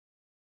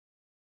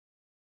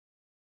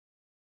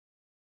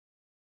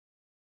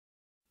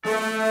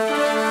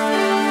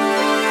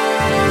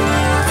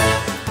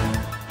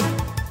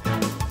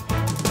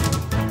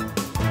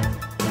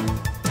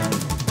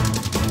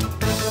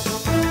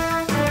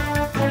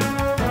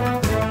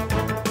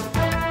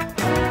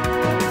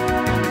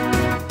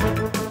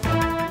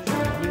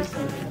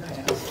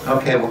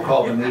Okay, we'll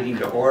call the meeting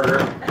to order.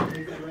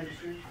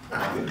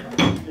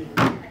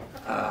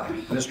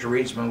 Mr.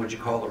 Reedsman, would you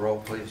call the roll,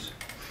 please?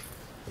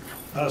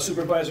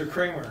 Supervisor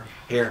Kramer.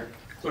 Here.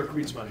 Clerk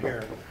Reedsman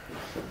here.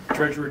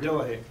 Treasurer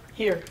Dillahay.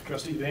 Here.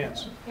 Trustee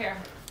Vance. Here.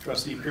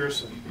 Trustee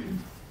Pearson.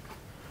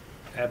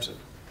 Absent.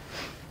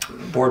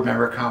 Board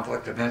member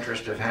conflict of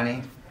interest, if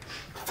any?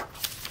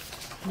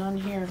 None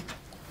here.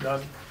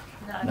 None.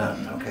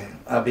 None, okay.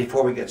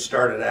 Before we get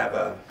started, I have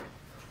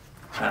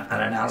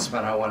an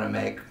announcement I want to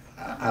make.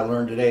 I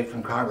learned today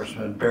from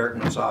Congressman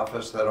Bergman's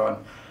office that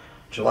on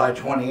July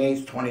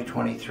 28th,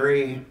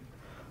 2023,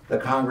 the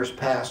Congress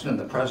passed and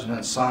the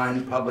President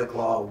signed Public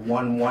Law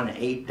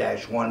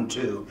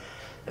 118-12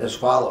 as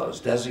follows: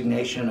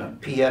 designation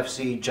of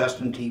PFC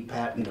Justin T.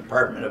 Patton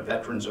Department of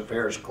Veterans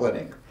Affairs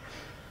Clinic.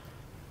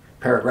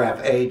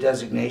 Paragraph A,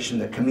 designation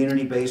the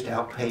community-based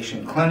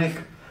outpatient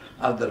clinic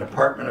of the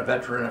Department of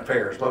Veteran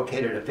Affairs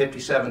located at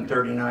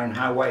 5739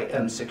 Highway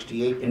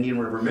M68, Indian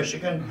River,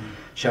 Michigan,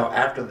 shall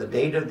after the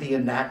date of the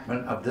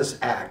enactment of this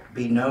act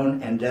be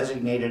known and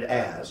designated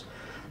as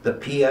the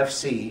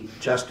PFC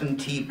Justin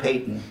T.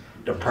 Patton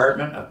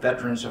Department of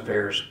Veterans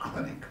Affairs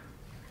Clinic.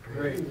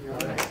 Great.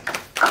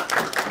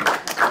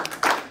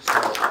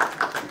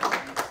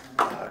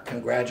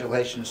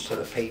 Congratulations to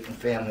the Patton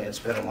family. It's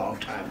been a long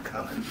time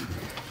coming.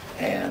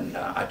 And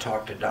I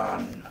talked to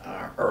Don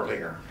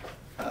earlier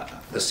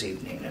this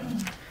evening,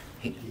 and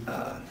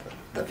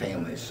the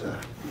family's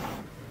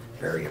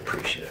very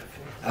appreciative.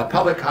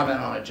 Public comment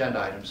on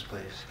agenda items,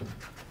 please.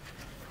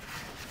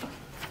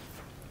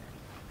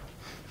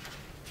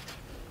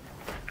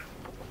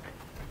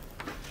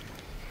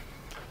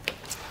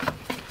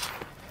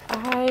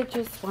 I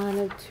just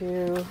wanted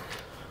to,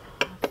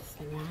 what's this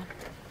thing on?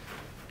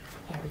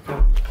 There we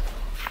go.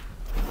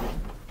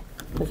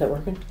 Is it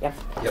working? Yes.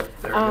 Yep,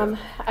 there we go.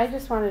 I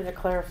just wanted to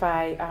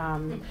clarify,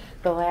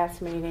 the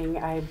last meeting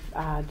I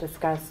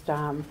discussed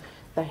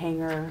the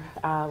hangar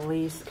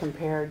lease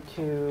compared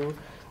to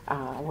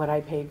what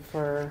I paid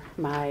for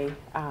my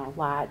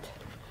lot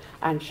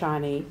on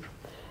Shawnee.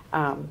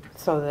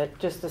 So that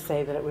just to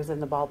say that it was in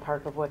the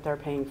ballpark of what they're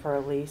paying for a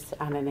lease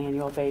on an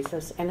annual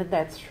basis, and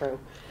that's true.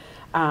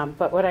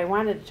 But what I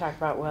wanted to talk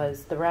about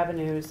was the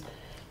revenues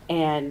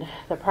and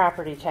the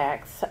property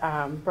tax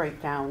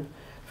breakdown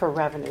for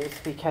revenues,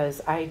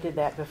 because I did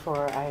that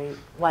before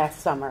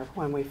last summer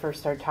when we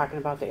first started talking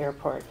about the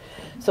airport.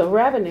 So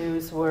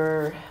revenues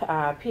were,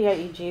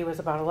 PIEG was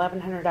about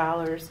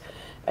 $1,100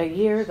 a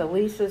year. The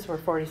leases were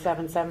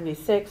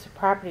 $47.76.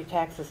 Property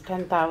taxes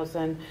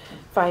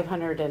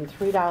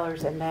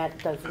 $10,503, and that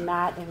does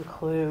not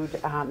include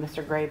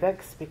Mr.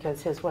 Gravick's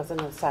because his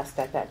wasn't assessed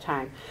at that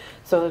time.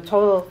 So the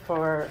total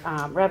for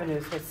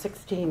revenues was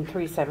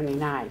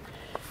 $16,379.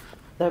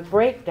 The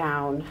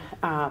breakdown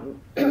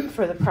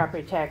for the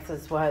property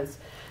taxes was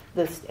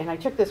this, and I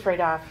took this right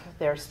off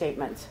their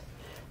statements.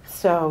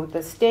 So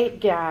the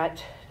state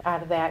got,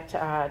 out of that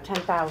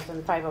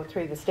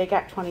 $10,503, the state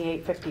got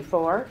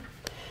 $2,854,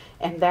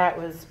 and that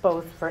was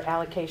both for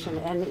allocation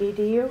and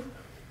EDU.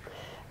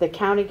 The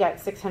county got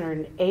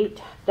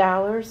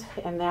 $608,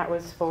 and that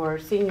was for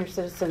senior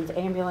citizens,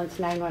 ambulance,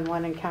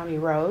 911, and county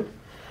road.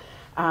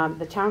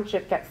 The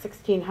township got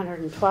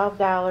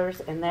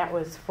 $1,612, and that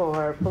was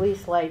for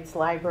police, lights,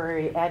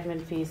 library,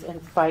 admin fees,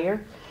 and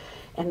fire.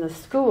 And the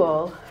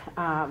school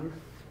got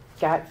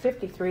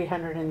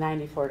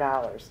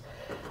 $5,394.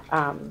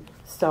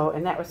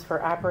 And that was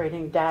for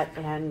operating debt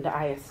and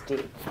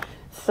ISD.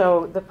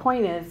 So the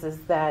point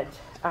is that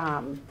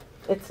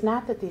it's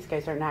not that these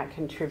guys are not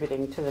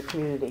contributing to the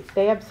community.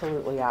 They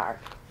absolutely are.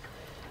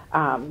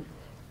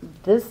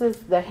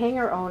 The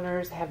hangar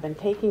owners have been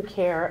taking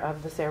care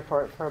of this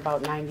airport for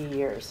about 90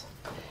 years.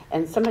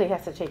 And somebody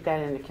has to take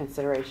that into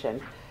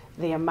consideration.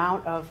 The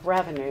amount of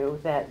revenue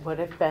that would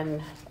have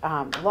been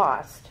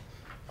lost,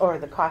 or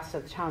the cost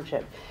of the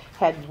township,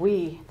 had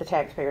we, the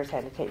taxpayers,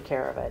 had to take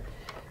care of it.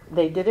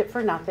 They did it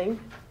for nothing.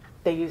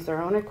 They used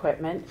their own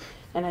equipment.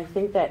 And I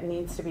think that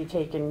needs to be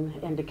taken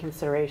into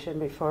consideration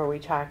before we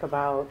talk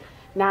about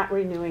not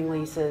renewing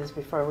leases,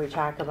 before we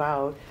talk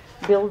about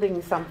building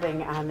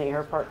something on the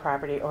airport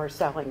property or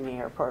selling the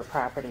airport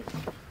property.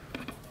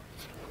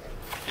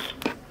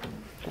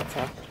 That's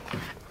all.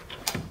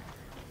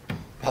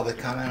 Public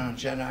comment on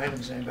agenda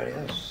items, anybody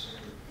else?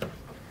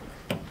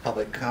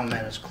 Public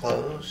comment is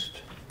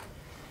closed.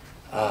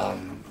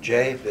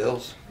 Jay,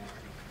 bills?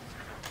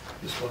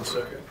 Just 1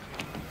 second.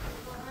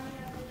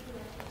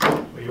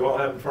 Well, you all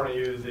have in front of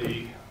you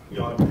the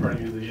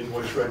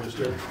invoice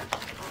register.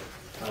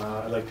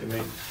 I'd like to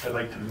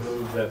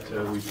move that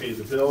we pay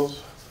the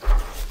bills.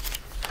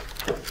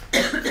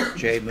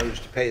 Jay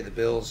moves to pay the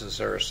bills. Is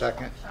there a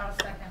second? I'll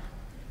second.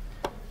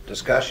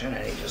 Discussion?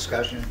 Any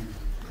discussion?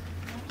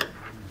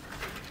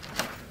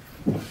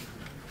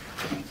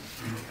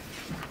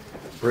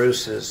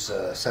 Bruce is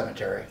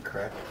cemetery,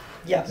 correct?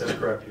 Yes. That's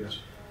correct, yes.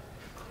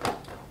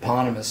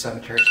 Ponham is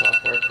cemetery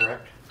software,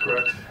 correct?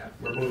 Correct.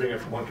 We're moving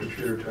it from one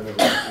computer to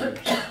another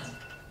computer.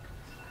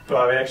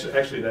 Well,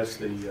 actually that's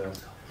the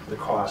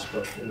cost,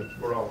 but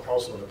we're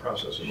also in the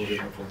process of moving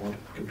it from one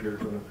computer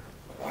to another.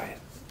 quiet.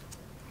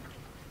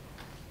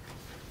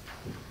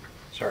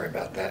 Sorry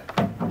about that.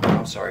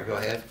 I'm sorry, go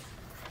ahead.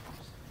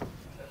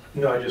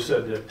 No, I just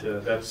said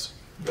that that's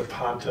the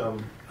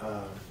Pontum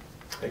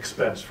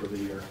expense for the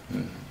year.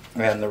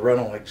 And the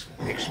rental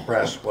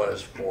express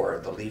was for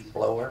the leaf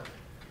blower?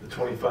 The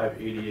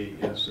 2588,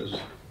 yes, is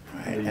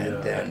Right, the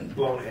and then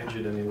blown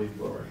engine and the leaf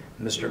blower.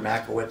 Mr.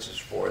 Makowitz is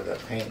for the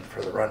paint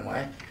for the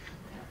runway.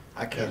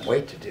 I can't Yes.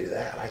 wait to do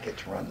that. I get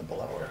to run the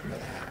blower for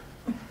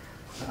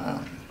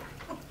that.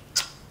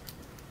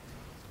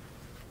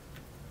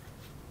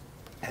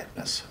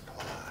 Aetna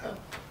Supply.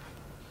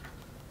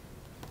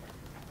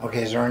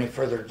 Okay, is there any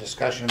further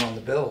discussion on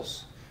the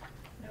bills?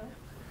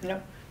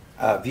 No.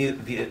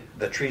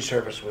 The tree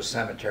service was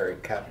cemetery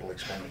capital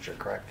expenditure,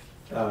 correct?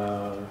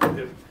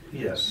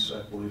 Yes,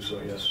 I believe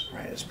so, yes.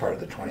 Right, it's part of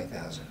the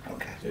 20,000,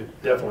 okay.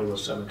 It definitely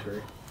was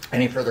cemetery.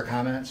 Any further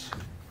comments?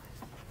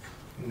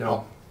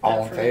 No.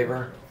 All in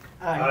favor?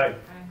 Aye.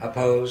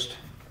 Opposed?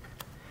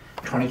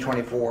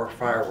 2024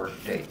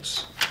 firework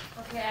dates.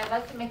 Okay, I'd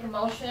like to make a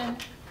motion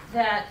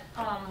that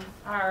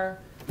our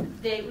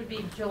date would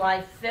be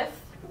July 5th.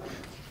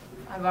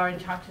 I've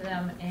already talked to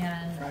them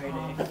and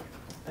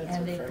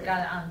they've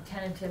got it on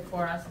tentative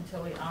for us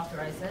until we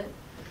authorize it.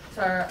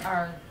 So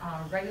our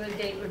regular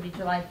date would be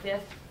July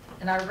 5th,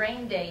 and our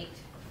rain date,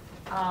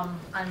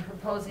 I'm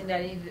proposing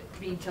that either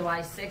be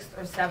July 6th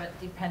or 7th,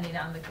 depending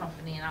on the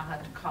company, and I'll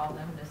have to call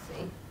them to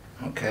see.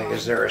 Okay,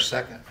 is there a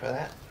second for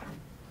that?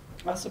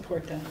 I'll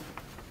support that.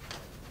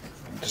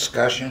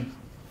 Discussion?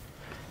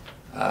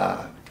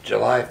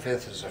 July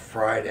 5th is a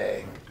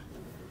Friday.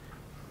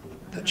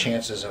 The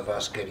chances of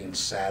us getting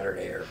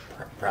Saturday are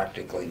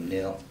practically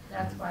nil.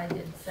 That's why I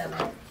did 7th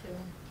too.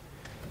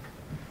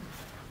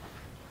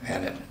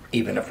 And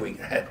even if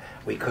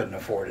we couldn't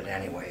afford it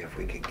anyway, if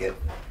we could get,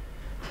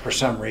 for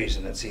some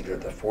reason, it's either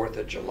the 4th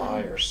of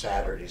July or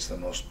Saturday's the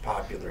most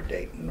popular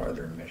date in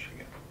northern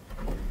Michigan.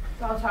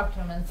 So I'll talk to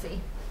them and see.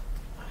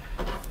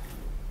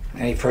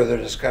 Any further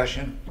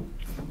discussion?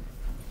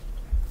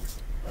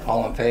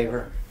 All in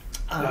favor?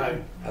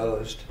 Aye.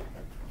 Opposed?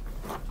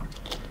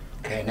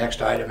 Okay,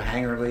 next item,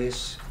 hangar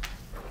lease.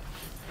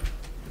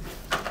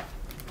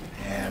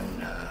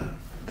 And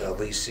the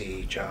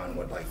leasee, John,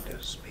 would like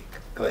to speak.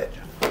 Go ahead,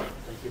 John.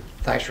 Thank you.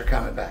 Thanks for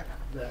coming back.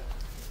 The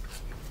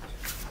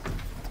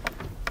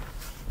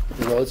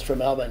roads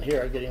from Alba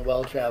here are getting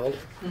well traveled,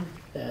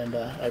 and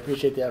I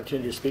appreciate the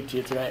opportunity to speak to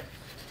you tonight.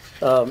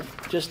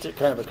 Just to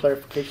kind of a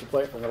clarification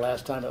point from the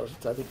last time, it was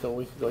I think a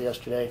week ago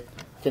yesterday.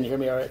 Can you hear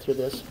me all right through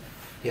this?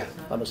 Yeah.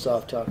 I'm a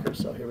soft talker,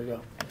 so here we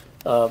go.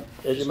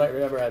 As you might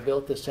remember, I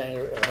built this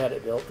hangar, or had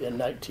it built in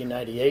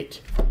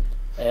 1998,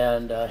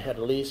 and I had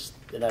a lease,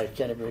 and I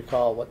can't even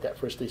recall what that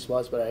first lease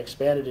was, but I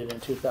expanded it in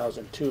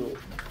 2002.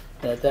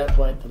 And at that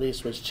point, the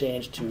lease was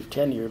changed to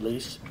 10-year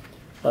lease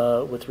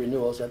with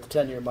renewals at the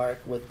 10-year mark,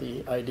 with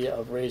the idea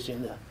of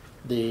raising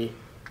the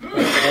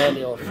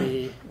annual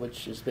fee,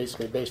 which is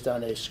basically based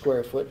on a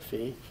square foot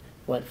fee,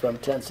 went from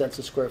 10 cents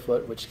a square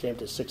foot, which came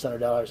to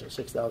 $600 at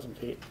 6,000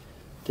 feet,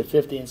 to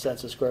 15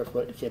 cents a square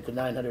foot, it came to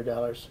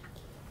 $900.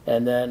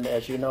 And then,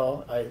 as you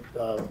know, I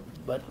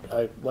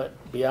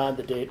went beyond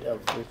the date of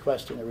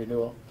requesting a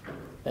renewal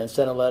and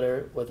sent a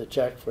letter with a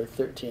check for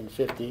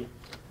 $1,350,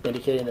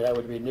 indicating that I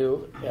would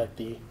renew at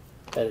a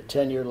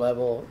 10-year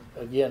level,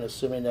 again,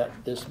 assuming that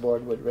this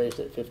board would raise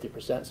it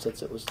 50%,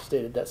 since it was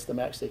stated that's the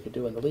max they could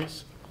do in the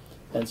lease.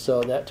 And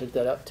so that took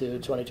that up to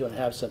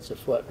 22.5 cents a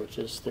foot, which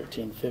is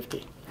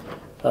 $1,350.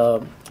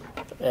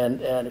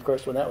 And of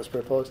course, when that was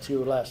proposed to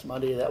you last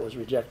Monday, that was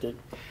rejected.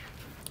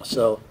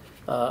 So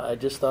I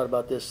just thought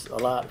about this a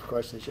lot, of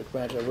course, as you can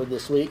imagine I would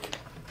this week.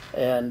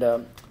 And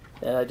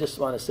I just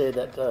want to say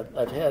that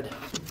I've had,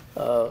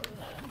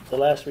 the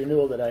last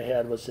renewal that I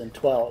had was in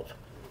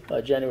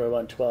January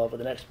 1, 12,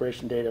 with an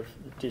expiration date of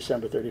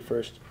December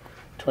 31st,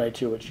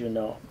 22, which you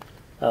know.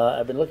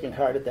 I've been looking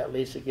hard at that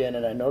lease again,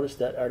 and I noticed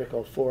that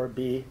Article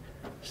 4B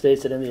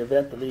states that in the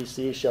event the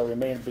leasee shall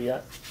remain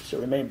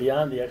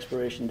beyond the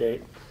expiration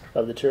date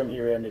of the term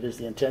herein, it is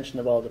the intention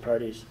of all the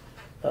parties,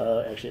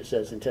 actually it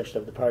says intention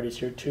of the parties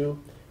hereto,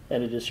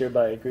 and it is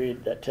hereby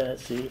agreed that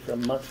tenancy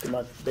from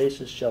month-to-month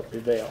basis shall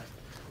prevail.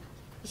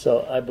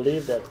 So I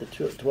believe that the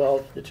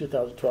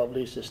 2012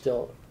 lease is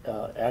still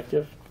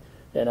active,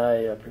 and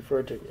I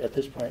prefer to, at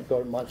this point,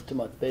 go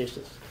month-to-month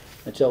basis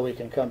until we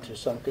can come to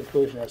some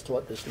conclusion as to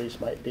what this lease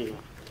might be.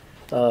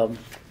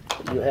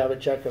 You have a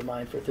check of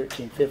mine for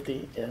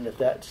 $1,350, and if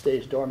that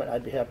stays dormant,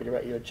 I'd be happy to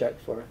write you a check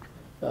for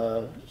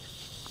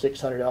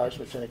 $600,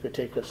 which I think would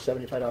take us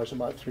 $75 a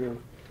month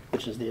through,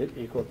 which is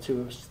equal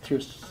to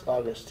through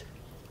August.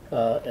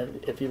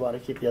 And if you want to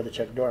keep the other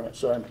check dormant,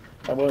 so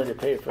I'm willing to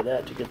pay for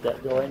that to get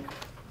that going.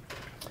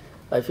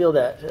 I feel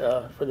that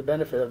for the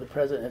benefit of the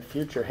present and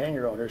future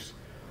hangar owners,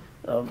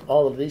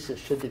 all of leases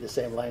should be the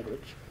same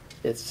language.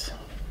 It's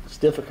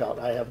difficult.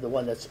 I have the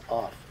one that's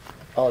off.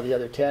 All the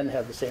other 10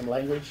 have the same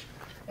language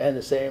and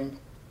the same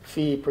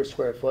fee per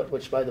square foot,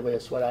 which, by the way,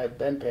 is what I've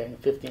been paying,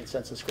 15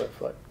 cents a square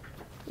foot.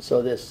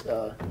 So this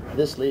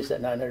lease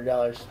at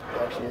 $900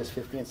 actually is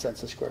 15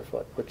 cents a square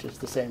foot, which is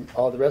the same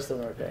all the rest of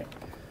them are paying.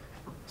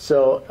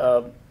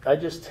 So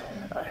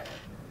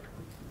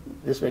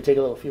this may take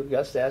a little few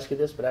guts to ask you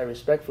this, but I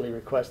respectfully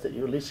request that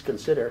you at least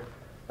consider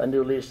a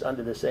new lease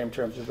under the same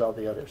terms as all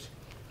the others.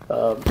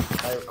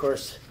 I, of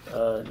course,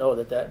 know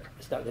that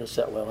is not going to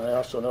set well, and I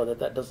also know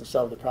that doesn't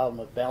solve the problem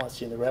of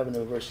balancing the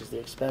revenue versus the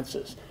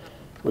expenses.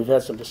 We've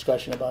had some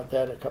discussion about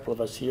that, a couple of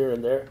us here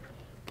and there,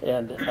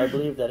 and I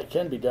believe that it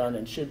can be done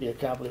and should be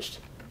accomplished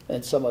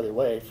in some other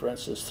way, for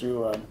instance,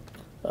 through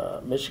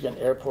Michigan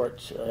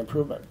Airport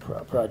Improvement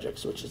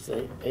Projects, which is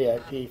the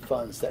AIP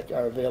funds that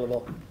are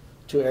available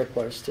to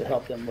airports to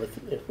help them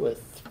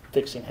with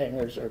fixing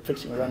hangars or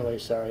fixing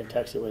runways, and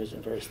taxiways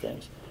and various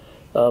things.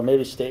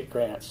 Maybe state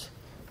grants,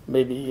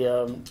 maybe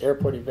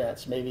airport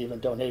events, maybe even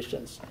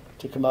donations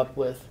to come up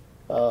with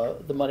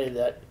the money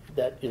that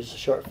is a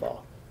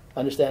shortfall. I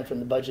understand from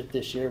the budget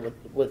this year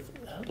with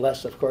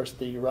less, of course,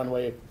 the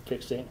runway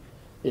fixing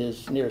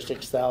is near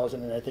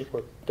 6,000, and I think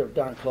they're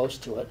darn close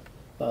to it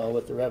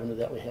with the revenue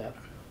that we have.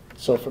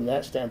 So from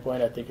that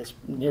standpoint, I think it's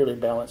nearly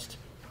balanced,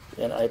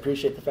 and I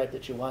appreciate the fact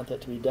that you want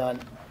that to be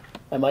done.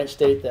 I might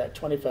state that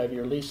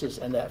 25-year leases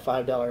and that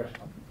 $5,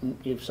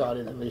 you saw it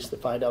in at least the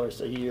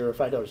 $5 a year or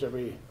 $5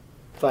 every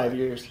 5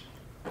 years,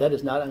 that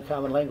is not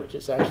uncommon language.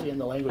 It's actually in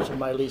the language of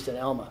my lease in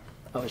Alma.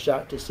 I was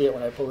shocked to see it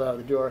when I pulled it out of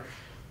the drawer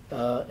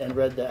and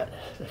read that.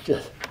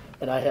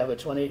 And I have a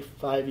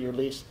 25-year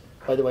lease.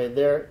 By the way,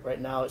 there right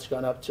now it's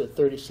gone up to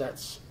 30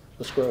 cents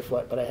a square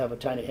foot, but I have a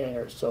tiny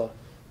hangar, so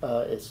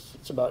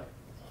it's about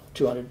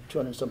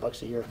 200 some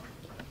bucks a year.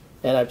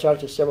 And I've talked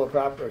to several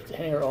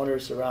hangar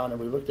owners around, and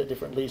we looked at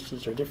different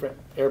leases or different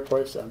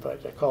airports. In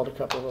fact, I called a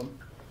couple of them.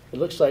 It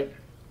looks like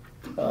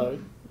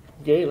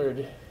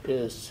Gaylord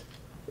is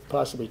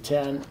possibly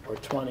 10 or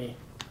 20,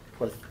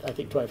 or I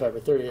think 25 or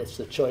 30. It's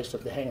the choice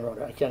of the hangar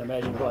owner. I can't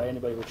imagine why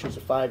anybody would choose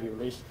a 5-year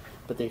lease,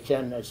 but they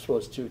can, I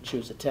suppose, to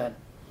choose a 10.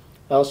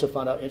 I also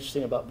found out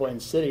interesting about Boyne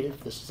City,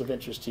 if this is of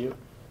interest to you.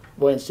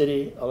 Boyne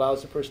City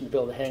allows the person to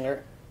build a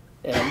hangar,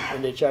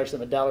 and they charge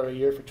them $1 a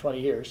year for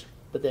 20 years,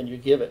 but then you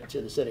give it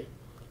to the city,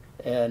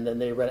 and then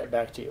they rent it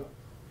back to you.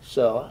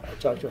 So I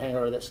talked to a hangar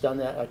owner that's done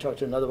that. I talked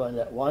to another one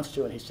that wants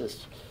to, and he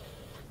says,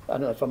 I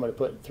don't know if I'm going to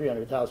put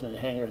 $300,000 in a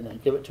hangar and then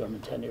give it to him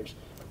in 10 years.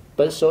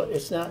 But so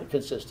it's not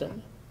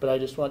consistent, but I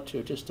just want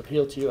to just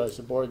appeal to you as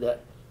a board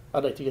that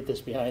I'd like to get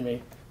this behind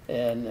me,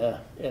 and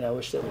I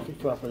wish that we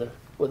could come up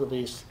with a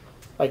lease.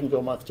 I can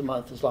go month to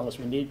month as long as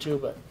we need to,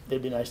 but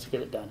it'd be nice to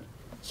get it done.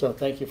 So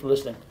thank you for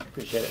listening.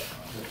 Appreciate it.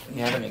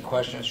 You have any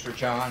questions for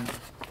John?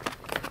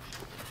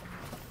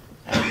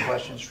 Any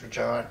questions for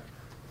John?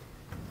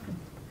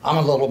 I'm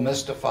a little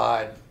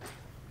mystified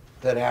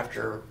that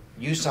after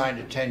you signed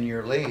a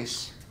 10-year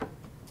lease,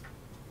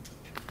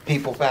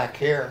 people back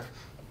here,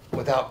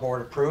 without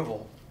board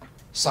approval,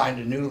 signed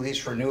a new lease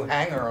for a new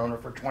hangar owner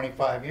for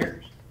 25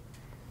 years.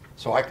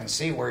 So I can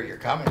see where you're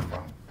coming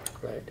from.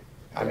 Right.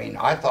 I mean,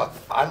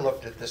 I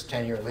looked at this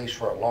 10-year lease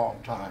for a long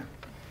time,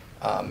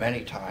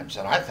 many times,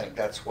 and I think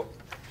that's what,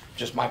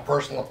 just my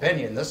personal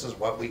opinion, this is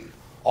what we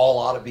all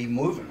ought to be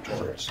moving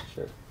towards.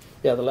 Sure.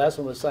 Yeah, the last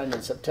one was signed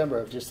in September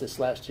of just this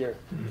last year.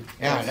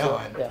 Yeah, I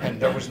know, Yeah. and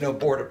there was no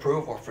board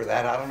approval for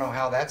that. I don't know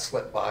how that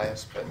slipped by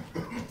us,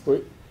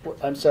 but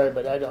I'm sorry,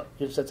 but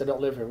since I don't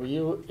live here, were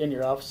you in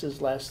your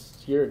offices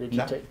last year, or did you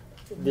No. take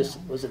this?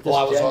 Was it this? well,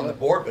 I was on January? the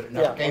board, but it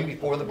never Yeah. came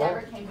before the Never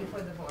board. came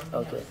before the board.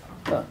 Okay.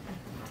 yes.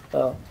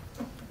 Well,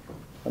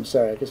 I'm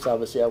sorry. I guess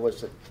obviously I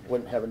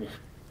wouldn't have any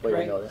way to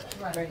Right. know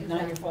that. Right,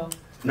 not your fault.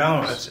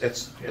 No,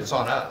 it's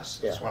on us.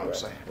 That's Yeah, what I'm right.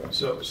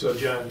 saying. So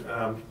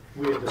John,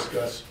 we had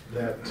discussed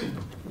that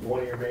one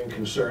of your main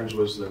concerns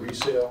was the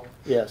resale,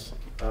 Yes.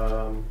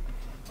 and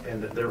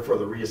that therefore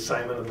the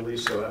reassignment of the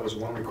lease, so that was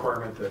one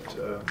requirement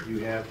that you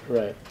had.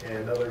 Right. And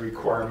another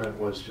requirement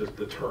was just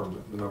the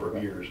term, the number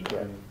of years.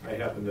 Right. And I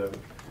happen to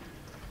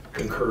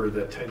concur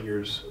that 10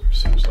 years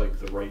seems like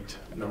the right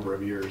number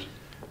of years.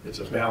 It's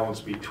a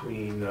balance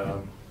between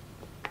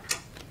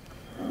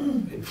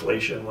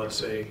inflation, let's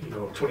say,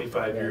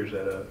 25 years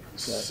at a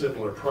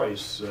similar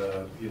price,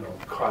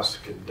 costs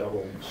could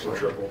double or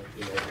triple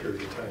in that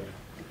period of time.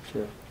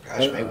 Sure.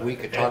 Gosh, maybe we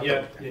could talk.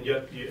 And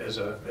yet, you, as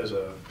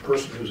a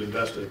person who's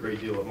invested a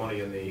great deal of money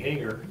in the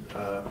hangar,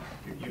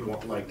 you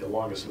want like the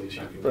longest lease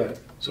you can Right. get.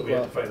 So we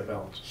have to find a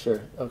balance.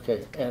 Sure.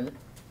 Okay. And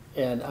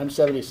I'm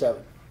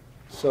 77,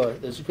 so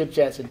there's a good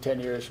chance in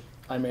 10 years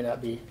I may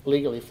not be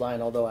legally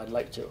flying, although I'd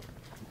like to.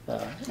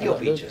 You'll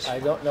be just I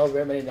don't know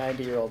very many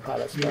 90-year-old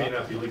pilots. You may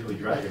not be legally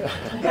driving.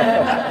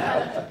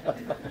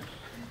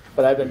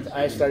 But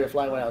I started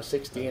flying when I was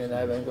 16, and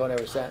I've been going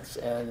ever since.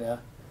 And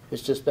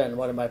it's just been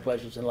one of my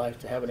pleasures in life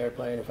to have an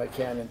airplane if I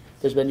can. And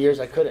there's been years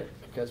I couldn't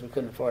because we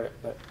couldn't afford it.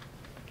 But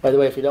by the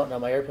way, if you don't know,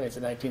 my airplane's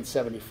a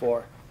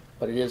 1974,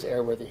 but it is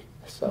airworthy.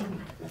 So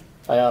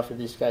I offered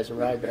these guys a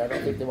ride, but I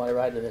don't think they want to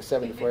ride in a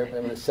 74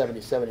 airplane with a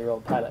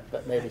 77-year-old pilot,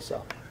 but maybe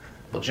so.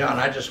 Well, John,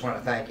 I just want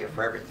to thank you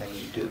for everything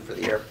you do for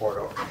the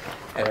airport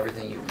and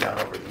everything you've done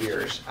over the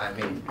years. I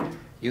mean,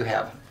 you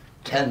have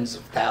tens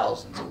of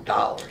thousands of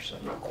dollars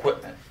of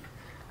equipment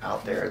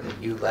out there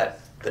that you let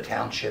the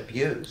township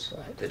use,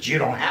 Right. that you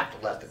don't have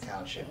to let the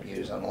township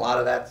use. And a lot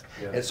of that,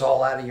 Yeah. it's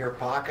all out of your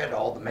pocket,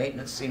 all the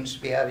maintenance seems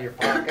to be out of your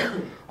pocket,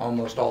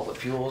 almost all the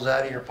fuel's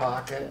out of your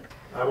pocket.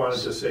 I wanted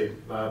to say,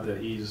 Bob, that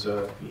he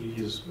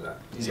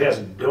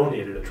hasn't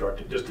donated a truck,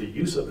 just the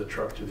use of the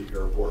truck to the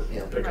airport,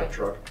 Yeah. pickup Right.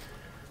 truck,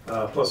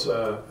 plus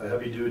a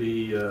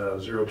heavy-duty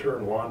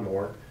zero-turn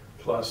lawnmower,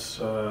 plus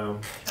a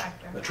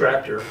Tractor.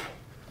 tractor,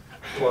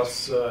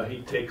 plus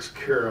he takes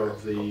care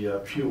of the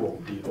fuel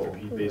depot.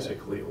 He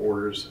basically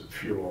orders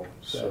fuel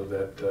so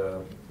that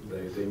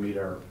they meet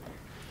our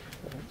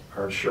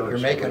insurance. You're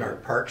making our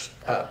parks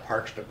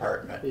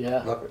department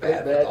Yeah. look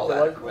bad with all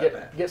that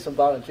equipment. Get some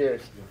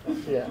volunteers.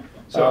 Yeah.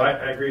 So I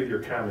agree with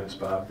your comments,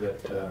 Bob,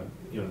 that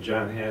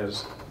John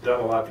has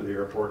done a lot for the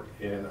airport,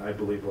 and I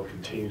believe will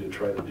continue to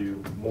try to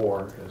do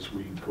more as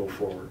we go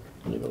forward.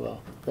 Believe it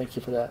will. Thank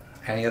you for that.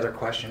 Any other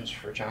questions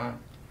for John?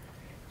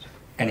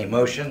 Any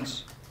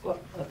motions? Well,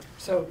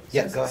 so,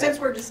 Yeah, go ahead. since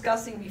we're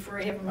discussing before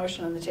I have a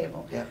motion on the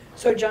table. Yeah.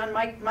 So John,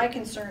 my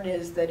concern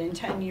is that in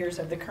 10 years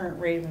at the current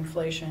rate of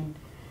inflation,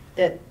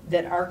 that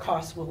our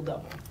costs will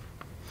double.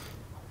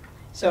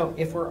 So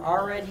if we're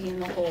already in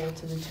the hole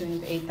to the tune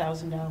of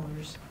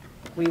 $8,000,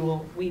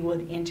 we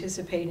would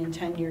anticipate in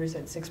 10 years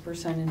at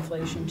 6%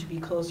 inflation to be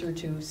closer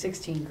to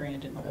 16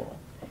 grand in the hole.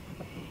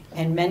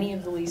 And many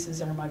of the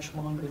leases are much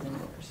longer than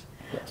yours.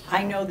 Yes.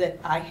 I know that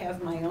I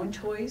have my own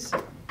toys,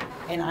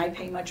 and I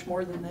pay much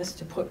more than this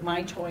to put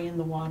my toy in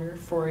the water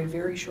for a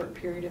very short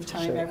period of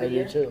time Sure, every I do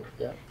year. too.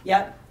 Yeah.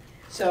 Yep.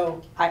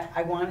 So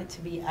I want it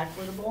to be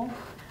equitable.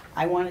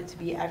 I want it to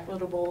be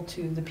equitable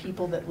to the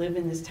people that live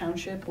in this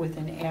township with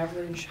an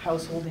average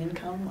household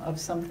income of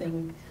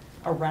something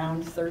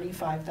around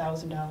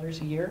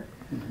 $35,000 a year,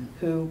 Mhm.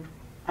 who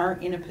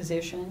aren't in a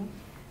position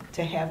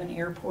to have an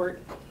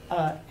airport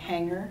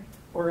hangar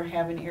or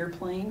have an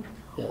airplane,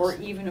 Yes. or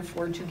even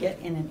afford to get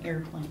in an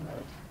airplane,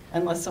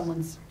 unless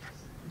someone's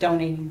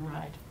donating the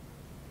ride.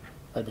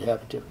 I'd be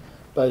happy to.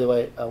 By the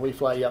way, we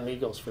fly Young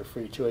Eagles for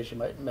free too, as you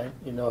might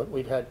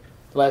we've had,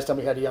 the last time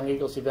we had a Young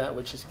Eagles event,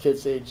 which is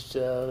kids aged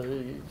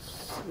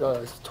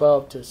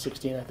 12 to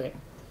 16, I think.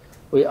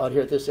 Out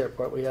here at this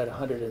airport, we had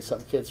 100 and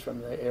some kids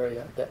from the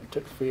area that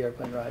took free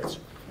airplane rides.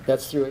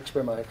 That's through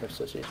Experimental Aircraft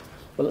Association.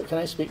 Well, can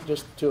I speak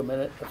just for a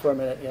minute?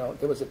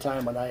 There was a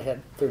time when I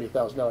had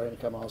 $30,000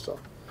 income also.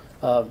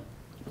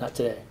 Not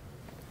today.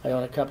 I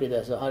own a company that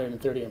has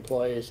 130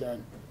 employees,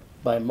 and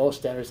by most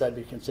standards, I'd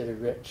be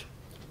considered rich.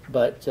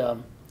 But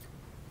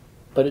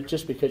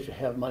just because you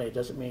have money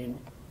doesn't mean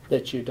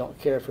that you don't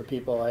care for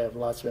people. I have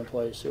lots of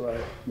employees who are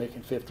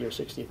making 50 or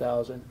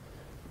 60,000.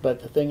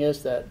 But the thing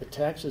is that the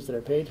taxes that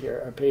are paid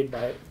here are paid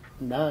by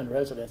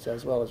non-residents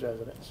as well as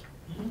residents.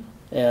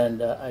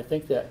 And I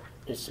think that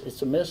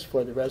it's a miss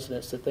for the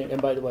residents to think.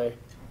 And by the way,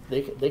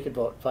 they could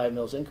vote 5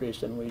 mils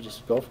increase, and we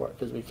just go for it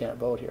because we can't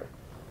vote here.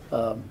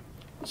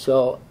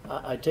 So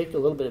I take a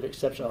little bit of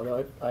exception,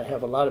 although I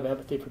have a lot of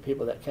empathy for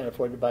people that can't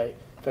afford to buy.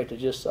 In fact,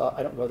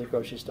 I don't go to the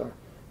grocery store.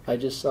 I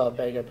just saw a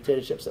bag of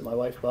potato chips that my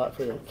wife bought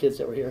for the kids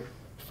that were here.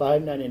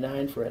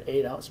 $5.99 for an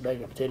 8-ounce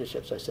bag of potato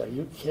chips. I said, "Are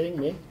you kidding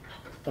me?"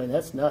 I mean,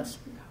 that's nuts.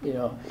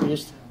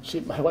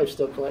 My wife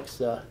still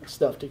collects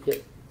stuff to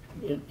get.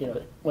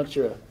 Once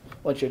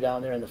you're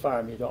down there in the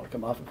farm, you don't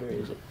come off it very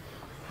easy.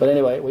 But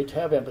anyway, we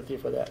have empathy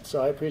for that,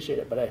 so I appreciate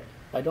it. But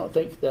I don't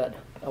think that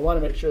I want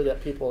to make sure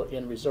that people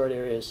in resort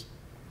areas,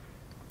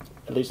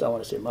 at least I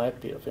want to say my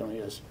feeling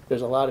is,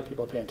 there's a lot of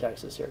people paying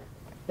taxes here,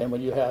 and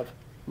when you have,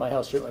 my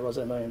house certainly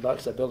wasn't $1 million.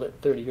 I built it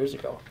 30 years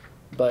ago,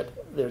 but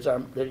there's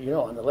on the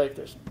lake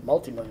there's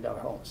multi-million-dollar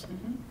homes,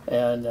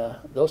 and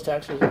those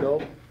taxes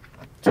go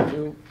to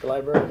do the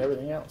library and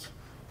everything else.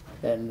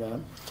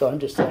 And so I'm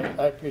just saying,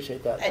 I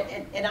appreciate that.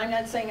 And I'm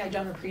not saying I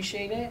don't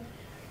appreciate it,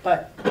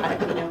 but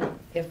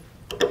if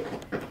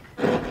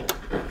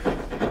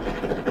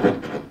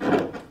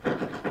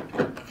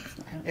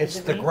It's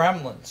the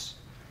gremlins.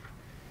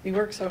 we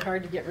worked so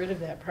hard to get rid of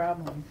that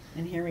problem,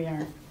 and here we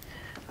are.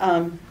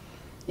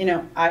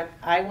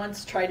 I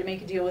once tried to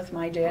make a deal with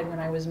my dad when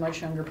I was a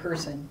much younger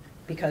person,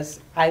 because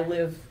I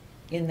live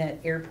in that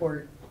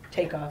airport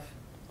takeoff.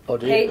 Oh,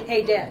 do you?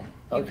 Hey, Dad,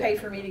 you Okay. pay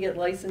for me to get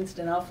licensed,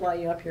 and I'll fly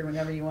you up here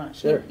whenever you want.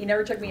 Sure. He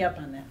never took me up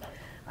on that.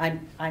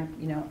 I'm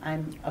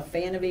a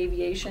fan of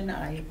aviation.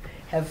 I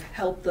have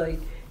helped the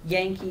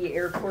Yankee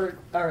Airport,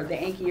 or the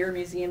Yankee Air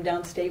Museum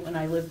downstate when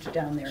I lived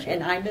down there, Sure.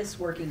 and I miss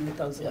working with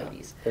those Yeah,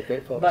 ladies. they're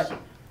great folks. But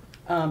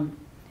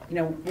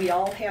we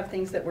all have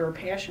things that we're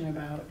passionate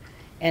about,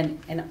 and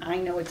I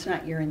know it's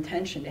not your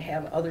intention to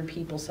have other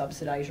people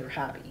subsidize your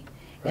hobby.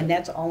 Right. And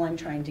that's all I'm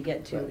trying to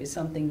get to, Right. is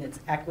something that's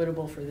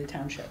equitable for the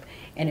township.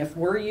 And if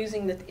we're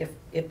using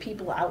if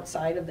people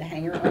outside of the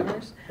hangar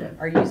owners Right.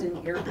 are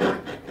using airport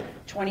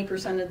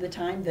 20% of the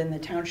time, then the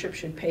township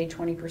should pay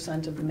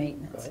 20% of the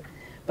maintenance.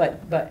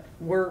 Right. But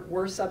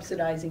we're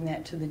subsidizing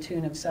that to the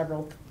tune of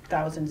several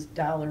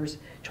 $1,000s,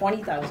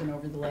 $20,000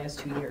 over the last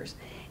 2 years.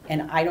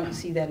 And I don't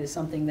see that as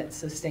something that's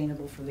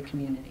sustainable for the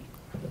community.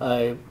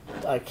 I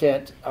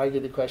can't argue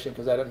the question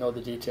because I don't know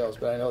the details,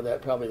 but I know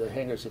that probably the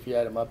hangars, if you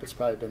add them up, it's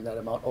probably been that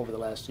amount over the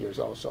last years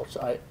also.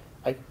 So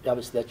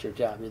obviously that's your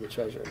job, you're the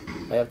treasurer.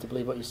 I have to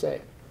believe what you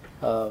say.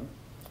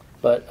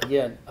 But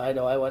again, I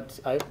know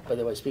by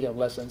the way, speaking of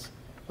lessons,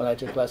 when I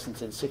took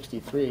lessons in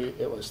 '63,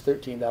 it was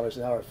 $13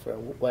 an hour for a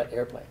wet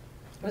airplane.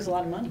 It was a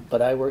lot of money.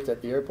 But I worked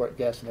at the airport,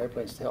 gas and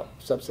airplanes to help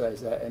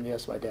subsidize that, and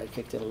yes, my dad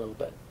kicked in a little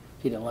bit.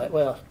 He didn't like,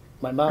 well,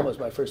 my mom was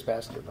my first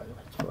passenger, by the way,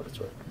 that's what it's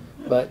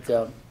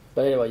worth.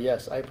 But anyway,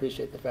 yes, I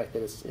appreciate the fact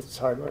that it's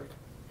hard work.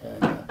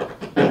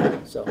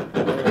 And so,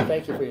 anyway,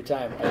 thank you for your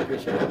time, I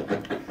appreciate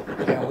it.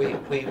 Yeah, we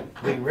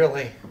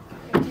really,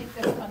 Here, take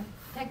this one.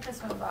 Take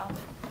this one, Bob.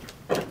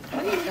 How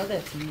do you know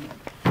that's me?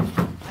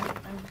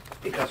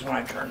 because when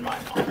I turned mine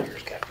on,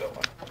 yours kept going.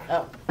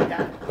 Oh, got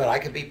it. But I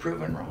could be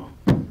proven wrong.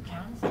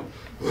 John's?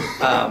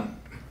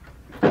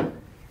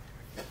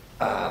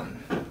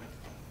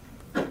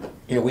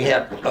 You know, we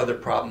have other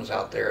problems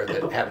out there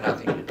that have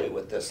nothing to do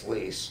with this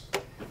lease.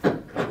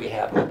 We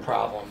have a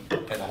problem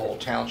in the whole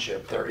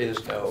township. There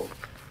is no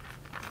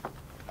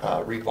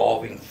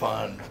revolving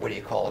fund, what do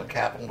you call it,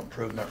 capital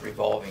improvement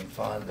revolving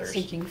fund. There's,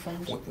 Sinking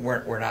fund.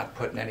 we're not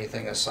putting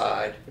anything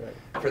aside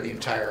for the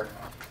entire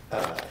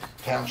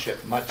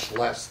township, much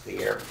less the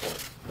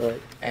airport.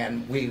 Right.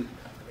 And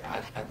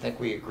I think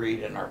we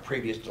agreed in our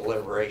previous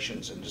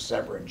deliberations in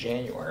December and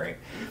January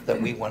that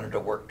we wanted to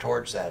work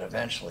towards that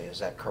eventually. Is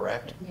that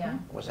correct? Yeah.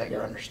 Was that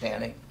your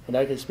understanding? And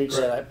I can speak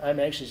to that. I'm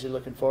anxiously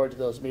looking forward to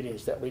those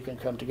meetings that we can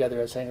come together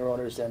as hangar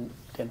owners and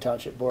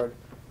township board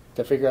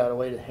to figure out a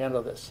way to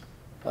handle this.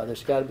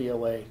 There's got to be a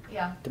way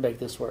Yeah, to make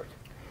this work.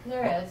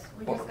 there is.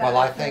 We just Well, got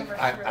I think,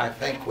 number three. I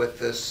think with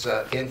this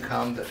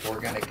income that we're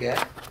going to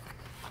get,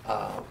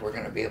 we're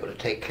going to be able to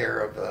take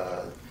care of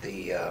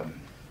the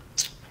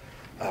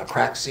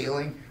crack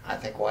ceiling. I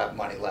think we'll have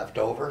money left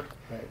over.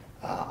 Right.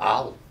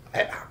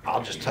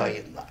 I'll just tell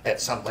you,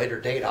 at some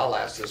later date, I'll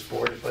ask this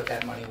board to put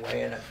that money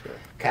away in a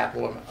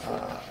capital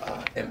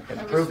A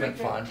improvement restricted-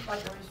 fund. Like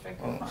a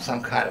restricted Well, fund.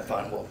 some kind of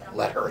fund, we'll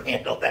let her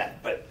handle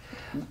that, but,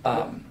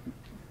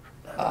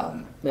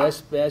 May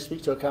I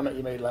speak to a comment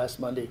you made last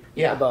Monday?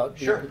 Yeah, About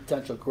sure. the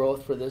potential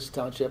growth for this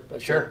township?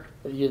 Sure.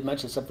 You had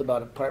mentioned something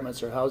about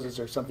apartments or houses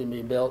or something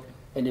being built,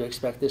 and you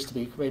expect this to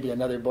be maybe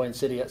another Boyne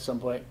City at some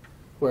point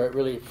where it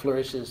really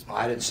flourishes.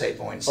 I didn't say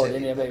Boyne Oh,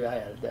 didn't City. you? Maybe I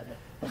had it, didn't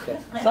I? Okay.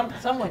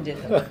 Someone did.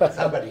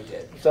 Somebody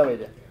did. Somebody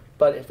did.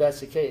 But if that's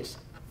the case,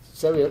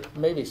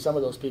 maybe some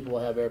of those people will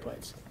have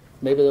airplanes.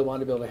 Maybe they'll want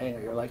to build a hangar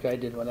here like I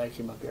did when I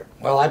came up here.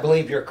 Well, I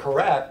believe you're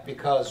correct,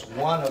 because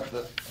one of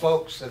the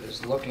folks that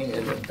is looking at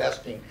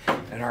investing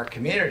in our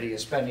community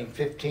is spending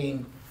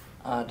 15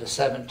 to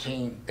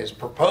 17, is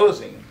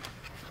proposing,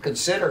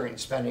 considering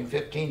spending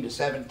 15 to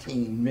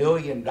 17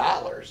 million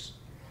dollars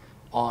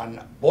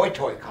on boy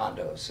toy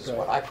condos, is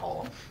what I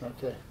call them.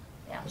 Okay.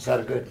 Yeah. Is that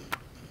a good,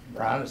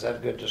 Ron, is that a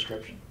good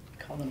description?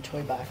 Call them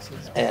toy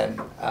boxes. And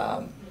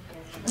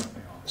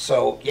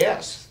so,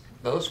 yes,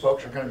 those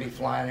folks are going to be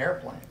flying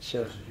airplanes.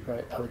 Sure.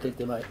 Right. I would think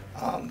they might.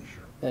 Um,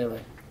 Anyway.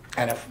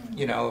 And if,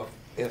 you know,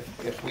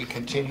 if we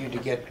continue to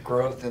get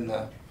growth in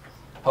the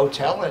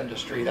hotel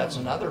industry, that's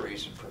another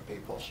reason for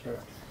people Sure.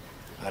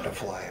 to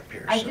fly up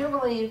here. I so. do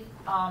believe,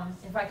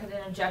 if I could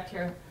interject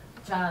here,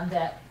 John,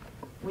 that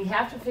we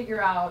have to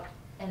figure out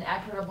an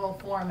equitable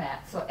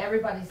format so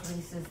everybody's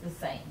lease is the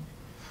same,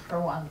 for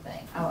one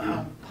thing.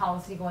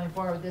 Policy going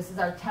forward, this is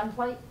our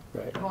template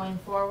Right. going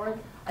forward.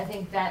 I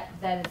think that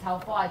is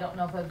helpful. I don't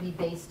know if it would be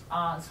based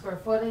on square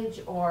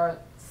footage or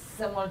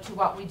similar to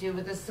what we do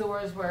with the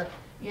sewers where,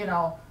 you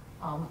know,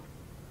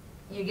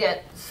 you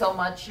get so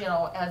much, you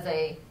know, as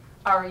a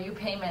RU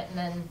payment and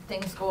then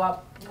things go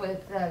up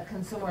with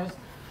consumers.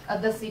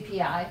 The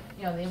CPI,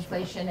 you know, the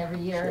inflation every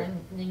year, Sure.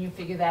 and then you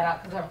figure that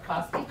out because our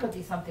cost, it could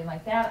be something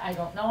like that. I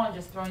don't know. I'm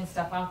just throwing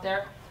stuff out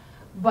there.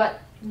 But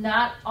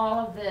not all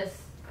of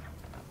this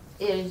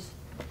is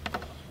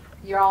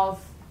your all's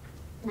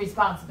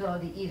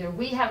responsibility either.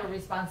 We have a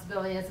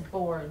responsibility as a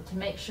board to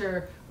make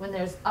sure when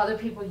there's other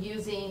people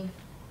using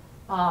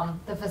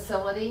the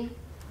facility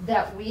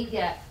that we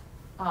get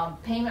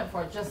payment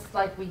for it, just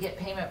like we get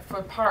payment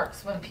for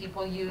parks when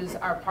people use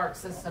our park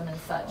system and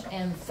such.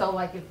 And so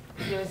like if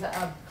there's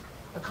a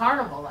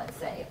carnival, let's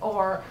say,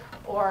 or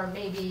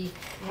maybe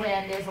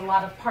when there's a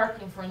lot of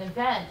parking for an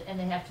event and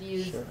they have to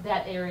use Sure.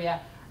 that area,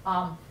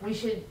 we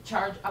should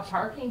charge a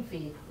parking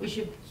fee. We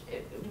should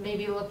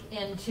maybe look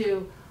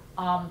into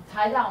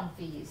tie-down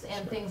fees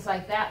and things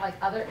like that, like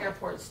other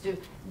airports do.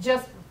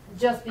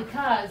 Just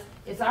because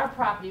it's our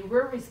property,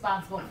 we're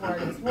responsible for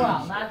it as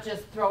well, not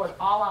just throw it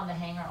all on the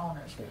hangar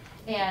owners. Sure.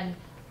 And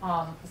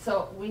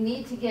so we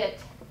need to get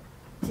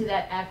to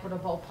that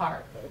equitable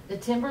part. The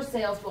timber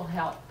sales will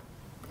help,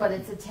 but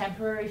it's a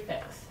temporary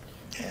fix.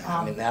 Yeah,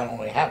 I mean, that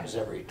only happens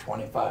every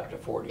 25 to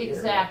 40 years.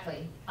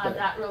 Exactly. I'm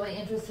not really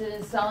interested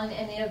in selling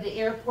any of the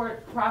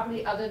airport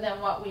property other than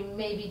what we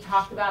maybe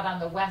talked about on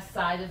the west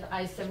side of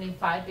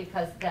I-75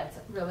 because that's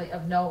really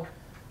of no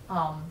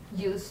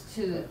use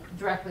to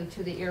directly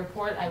to the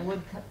airport. I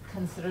would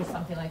consider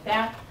something like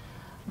that.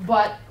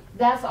 But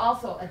that's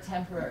also a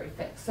temporary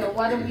fix. So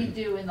what do we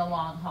do in the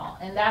long haul?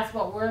 And that's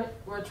what we're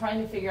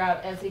trying to figure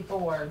out as a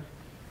board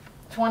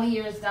 20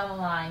 years down the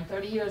line,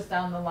 30 years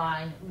down the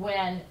line,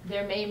 when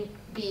there may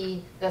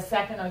be the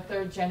second or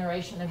third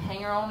generation of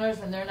hangar owners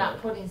and they're not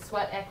putting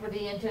sweat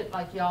equity into it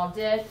like y'all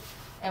did,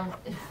 and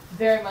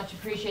very much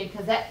appreciate,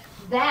 because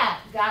that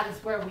got us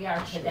where we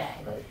are today.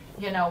 Right.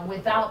 You know,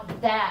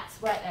 without that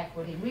sweat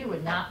equity, we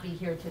would not be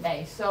here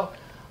today. So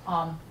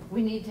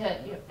we need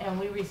to, and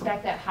we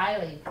respect that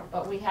highly,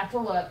 but we have to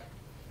look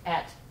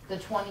at the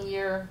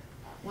 20-year,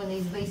 when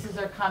these leases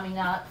are coming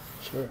up,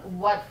 Sure.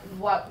 what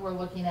we're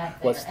looking at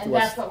there.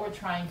 That's what we're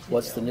trying to do.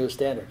 What's the new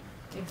standard?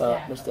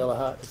 Exactly. Mr.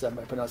 Elaha, is that,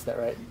 I pronounced that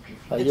right?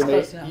 It's You may,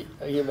 close enough.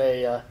 you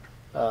may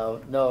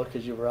know,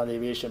 because you were on the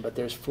aviation, but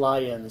there's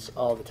fly-ins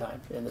all the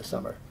time in the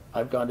summer.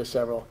 I've gone to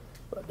several.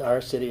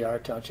 Our city, our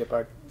township,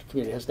 our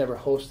community has never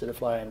hosted a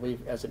fly-in. We,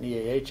 as an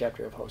EAA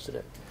chapter, have hosted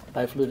it.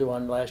 I flew to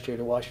one last year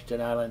to Washington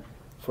Island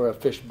for a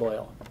fish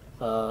boil,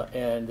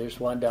 and there's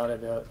one down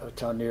at a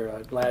town near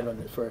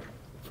Gladwin for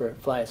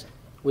fly-ins.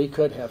 We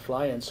could have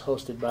fly-ins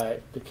hosted by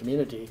the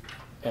community,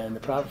 and the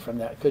profit from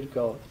that could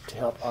go to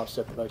help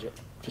offset the budget.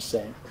 Just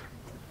saying.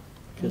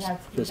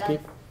 Because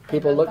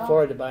people look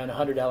forward to buying a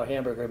 $100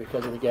 hamburger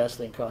because of the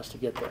gasoline cost to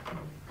get there.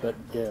 But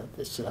yeah,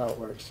 this is how it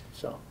works.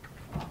 So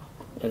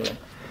anyway,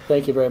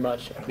 thank you very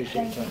much. I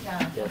appreciate your Thank you, time.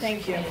 John. Yes.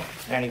 Thank you.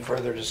 Any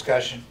further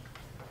discussion?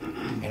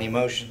 Any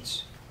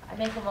motions? I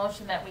make a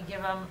motion that we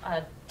give them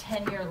a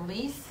 10-year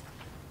lease,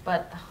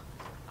 but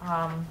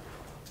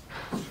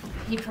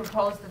he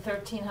proposed the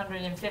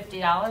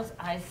 $1,350.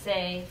 I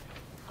say,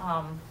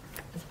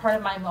 as part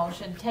of my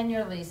motion,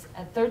 10-year lease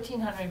at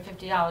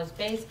 $1,350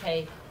 base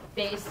pay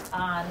based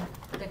on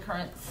the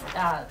current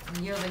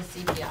yearly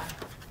CPI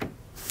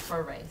for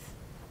a raise.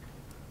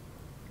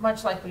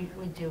 Much like we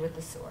do with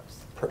the sewers.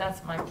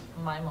 That's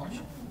my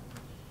motion.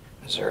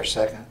 Is there a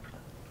second?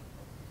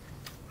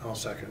 I'll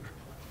second.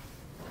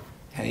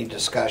 Any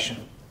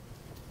discussion?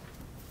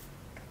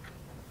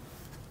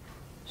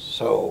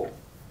 So,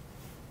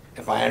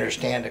 if I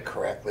understand it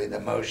correctly, the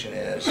motion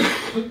is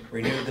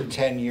renew the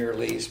 10-year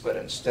lease, but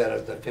instead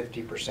of the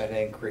 50%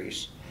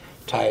 increase,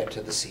 tie it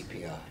to the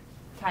CPI.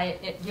 Tie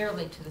it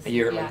yearly to the CPI.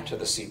 Yearly to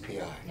the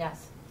CPI.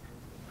 Yes.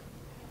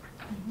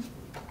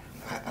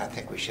 I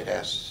think we should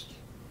ask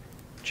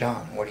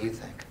John, what do you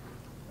think?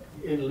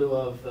 In lieu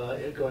of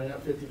it going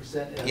up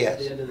 50% at Yes.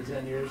 the end of the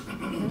 10 years,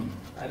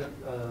 I don't.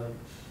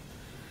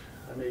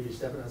 I may be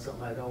stepping on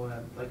something I don't want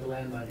to, like a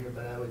landmine here,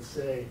 but I would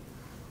say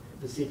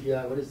the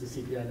CPI. What is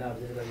the CPI now?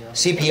 Does anybody know?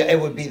 CPI, it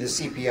would be the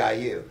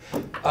CPIU.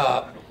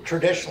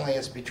 Traditionally,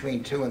 it's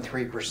between 2% and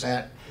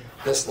 3%.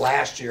 This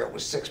last year, it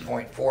was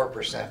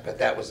 6.4%, but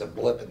that was a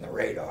blip in the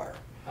radar.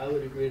 I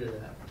would agree to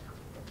that.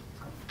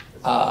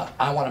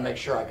 I want to make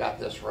sure I got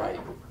this right.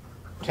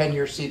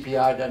 10-year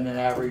CPI doesn't it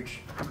average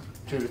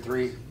 2 to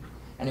 3,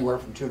 anywhere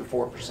from 2 to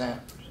 4%?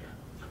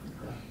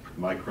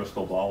 My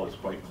crystal ball is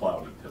quite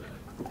cloudy today.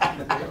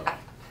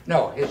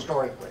 No,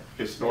 historically.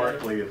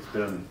 Historically, it's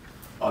been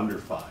under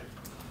 5.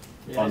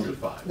 Yeah, Under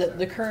 5.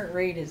 The current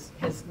rate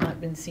has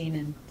not been seen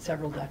in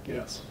several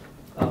decades.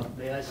 Yes.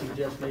 May I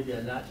suggest maybe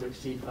a not to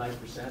exceed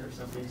 5% or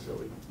something, so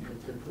we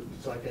can put,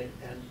 so I can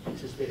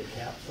anticipate a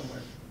cap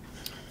somewhere.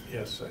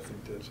 Yes, I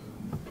think that's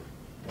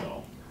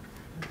Well,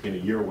 in a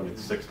year when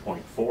it's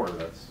 6.4,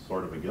 that's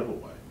sort of a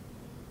giveaway.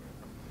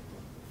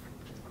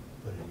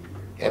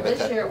 Yeah, but This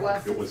that- year it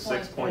was 6.4. It was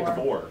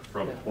 6.4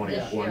 from Yeah. 21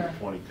 This to year.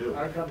 22.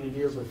 Our company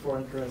deals with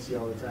foreign currency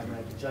all the time, and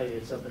I can tell you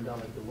it's up and down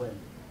like the wind.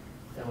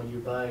 And when you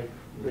buy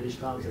British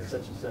pounds at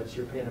such and such,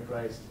 you're paying a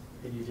price,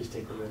 and you just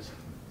take the risk.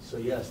 So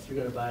yes, you're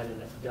gonna buy it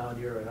in a down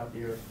year or an up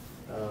year,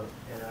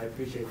 and I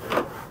appreciate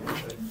that.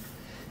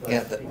 But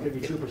Yeah, it could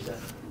be 2%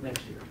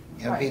 next year.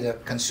 It would be the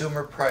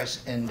Consumer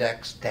Price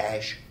Index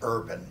dash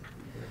urban,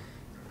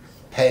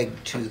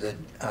 pegged to the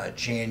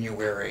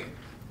January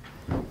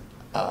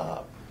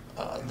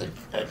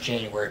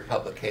January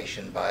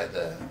publication by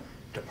the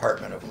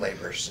Department of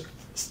Labor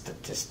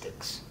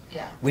Statistics.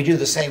 Yeah. We do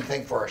the same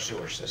thing for our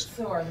sewer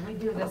system. Sewer, we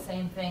do the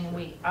same thing,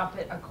 we up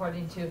it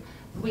according to,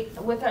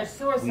 with our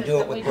sewer system, We do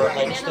it with Great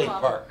Lakes State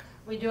Park.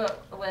 We do it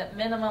with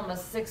minimum of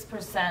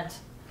 6%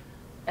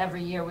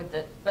 every year with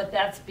it, but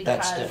that's because.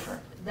 That's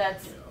different.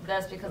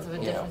 That's because of a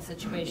Yeah. different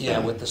situation. Yeah,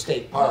 with the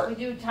state But park. we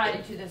do tie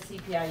it to the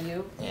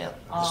CPIU. Yeah,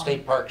 the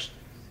state park's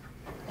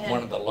and-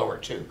 one of the lower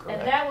two, And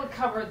correct? that would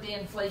cover the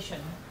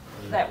inflation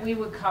that we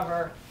would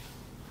cover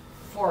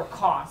for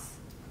costs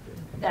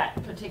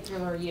that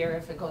particular year.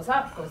 If it goes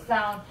up, goes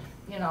down,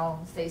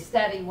 stays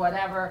steady,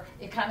 whatever,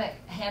 it kind of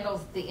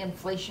handles the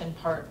inflation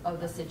part of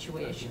the I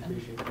situation.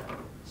 appreciate that.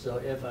 So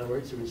if I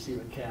were to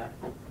receive a cap,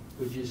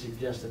 would you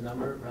suggest a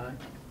number, Ron?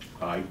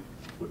 I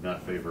would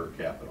not favor a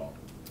cap at all.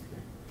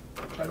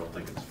 I don't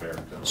think it's fair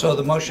to. So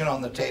the motion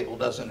on the table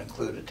doesn't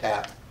include a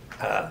cap.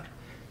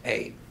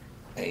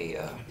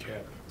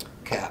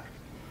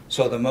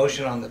 So the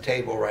motion on the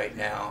table right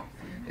now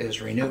is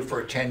renew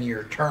for a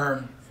 10-year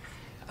term,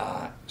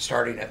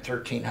 starting at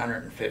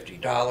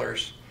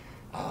 $1,350,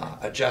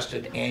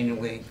 adjusted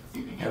annually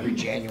every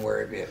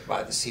January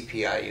by the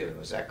CPIU.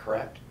 Is that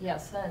correct?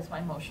 Yes, that is my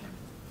motion.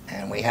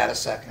 And we had a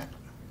second.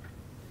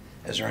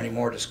 Is there any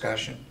more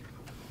discussion?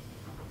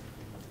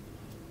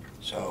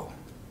 So,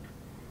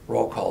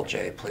 roll call,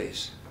 Jay,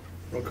 please.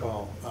 Roll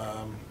call.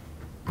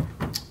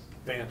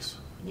 Vance.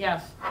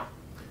 Yes.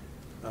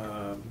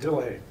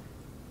 Dillay.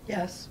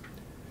 Yes.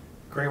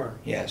 Kramer.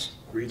 Yes.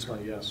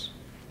 Reedsma, yes.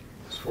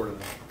 It's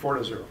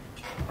 4-0.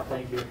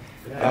 Thank you.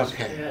 Can I ask-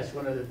 Okay. can I ask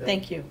one other thing?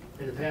 Thank you.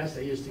 In the past,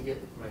 I used to get,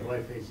 my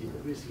wife, we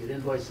used to get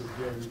invoices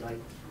in like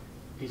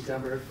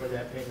December for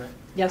that payment.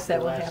 Yes, that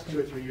will The last 2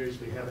 or happen. 3 years,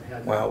 we haven't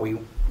had. Well,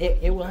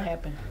 It will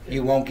happen.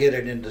 you won't get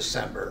it in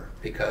December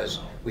because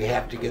we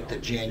have to get the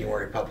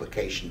January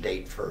publication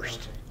date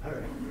first, All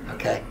right,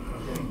 okay?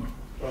 okay.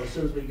 Well, as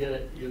soon as we get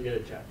it, you'll get a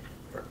check.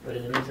 But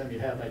in the meantime, you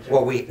have my check.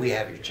 Well, we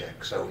have your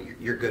check, so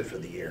you're good for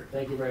the year.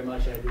 Thank you very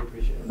much, I do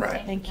appreciate it.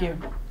 Right. Thank you.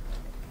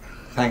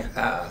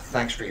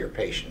 Thanks for your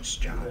patience,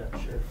 John. Yeah,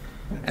 sure.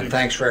 And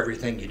thanks for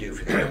everything you do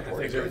for the airport.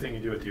 Thanks for everything you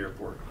do at the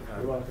airport.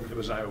 You're welcome. It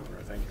was eye-opener,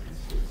 thank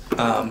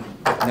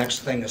you. Next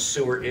thing is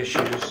sewer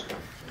issues.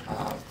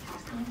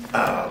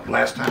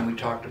 Last time we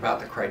talked about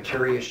the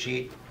criteria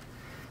sheet.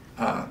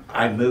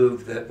 I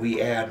move that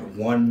we add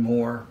one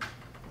more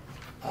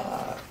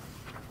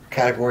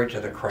category to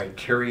the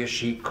criteria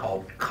sheet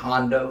called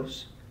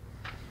condos.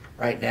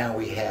 Right now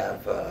we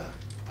have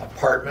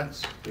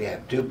apartments, we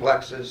have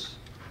duplexes,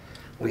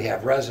 we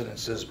have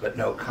residences, but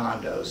no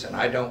condos. And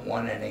I don't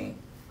want any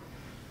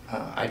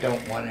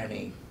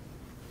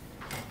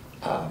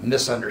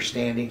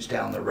misunderstandings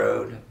down the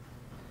road.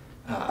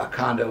 A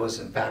condo is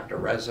in fact a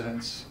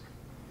residence,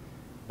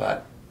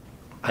 but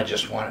I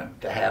just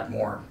wanted to have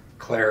more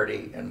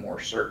clarity and more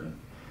certainty.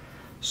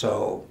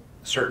 So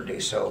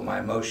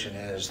my motion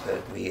is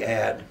that we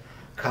add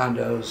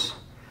condos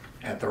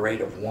at the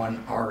rate of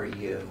 1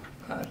 REU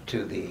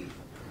to the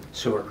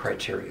sewer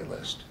criteria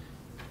list.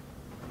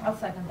 I'll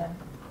second that.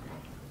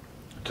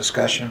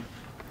 Discussion?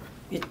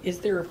 Is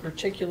there a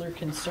particular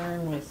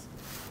concern with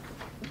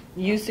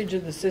usage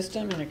of the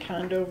system in a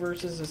condo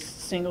versus a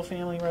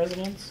single-family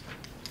residence?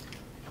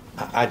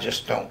 I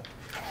just don't,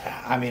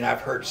 I mean,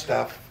 I've heard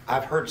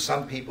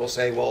some people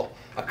say, well,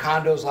 a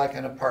condo's like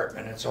an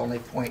apartment, it's only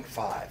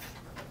 0.5.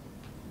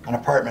 An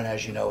apartment,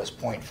 as you know, is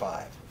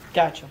 0.5.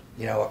 Gotcha.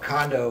 You know, a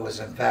condo is,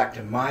 in fact,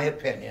 in my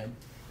opinion,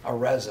 a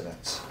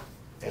residence.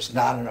 It's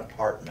not an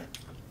apartment.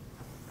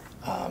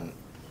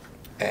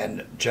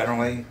 And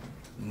generally,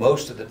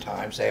 most of the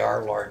times, they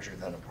are larger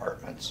than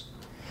apartments.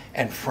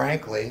 And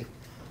frankly,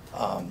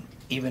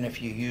 even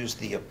if you use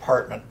the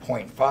apartment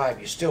 0.5,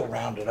 you still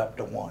round it up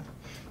to 1.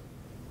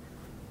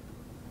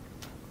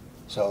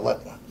 So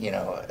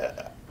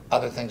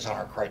other things on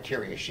our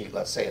criteria sheet,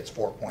 let's say it's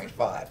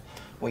 4.5.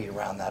 Well, you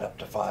round that up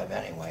to 5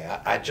 anyway.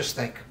 I just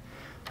think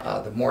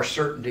the more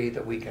certainty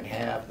that we can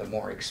have, the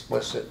more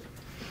explicit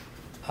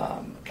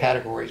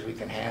categories we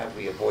can have,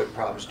 we avoid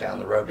problems down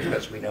the road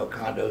because we know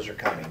condos are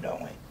coming,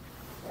 don't we?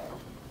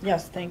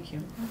 Yes, thank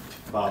you.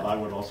 Bob, I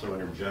would also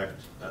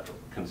interject,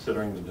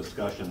 considering the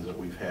discussions that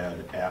we've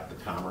had at the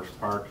Commerce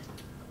Park,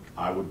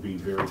 I would be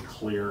very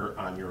clear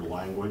on your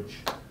language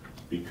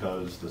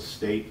because the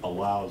state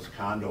allows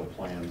condo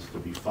plans to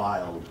be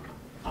filed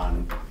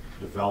on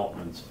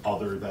developments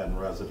other than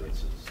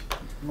residences.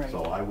 Right.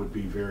 So I would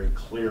be very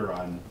clear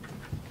on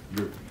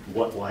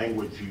what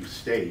language you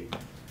state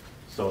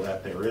so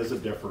that there is a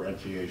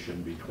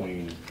differentiation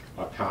between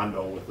a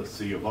condo with a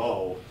C of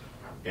O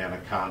and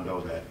a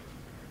condo that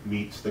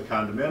meets the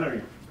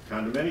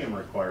condominium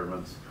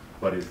requirements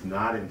but is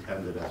not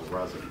intended as a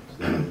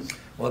residence.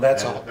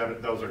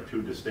 Those are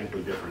two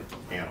distinctly different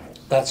animals.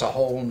 That's a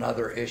whole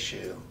nother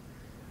issue.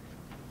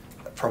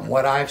 From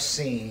what I've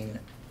seen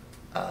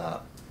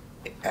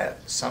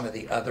at some of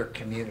the other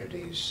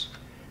communities,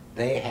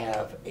 they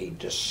have a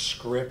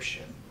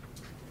description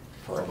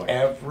for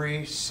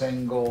every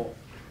single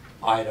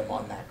item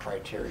on that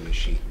criteria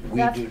sheet.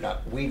 We do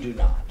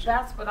not.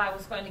 That's what I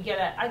was going to get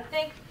at. I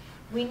think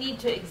we need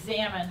to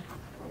examine,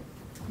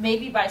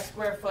 maybe by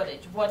square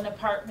footage, what an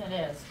apartment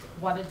is,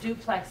 what a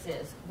duplex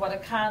is, what a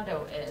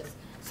condo is.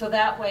 So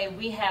that way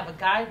we have a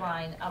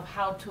guideline of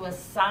how to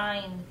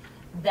assign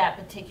that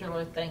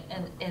particular thing,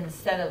 and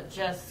instead of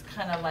just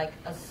kind of like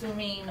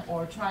assuming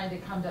or trying to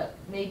come to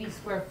maybe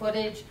square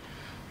footage,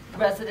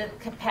 resident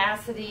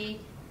capacity,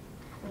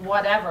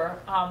 whatever.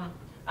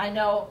 I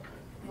know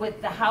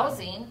with the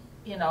housing,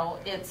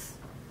 it's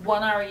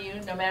 1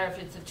 RU, no matter if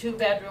it's a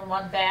 2-bedroom,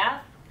 1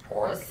 bath,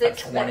 Or a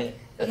 6 a 20.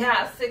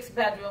 Yeah,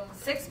 6-bedroom,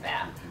 6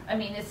 bath. I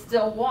mean, it's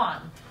still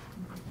 1,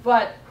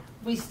 but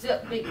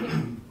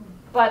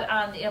but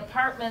on the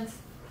apartments,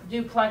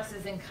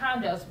 duplexes, and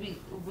condos,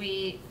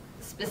 we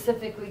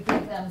specifically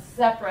give them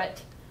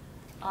separate.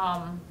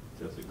 I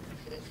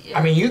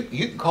mean,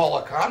 you can call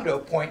a condo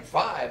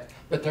 0.5,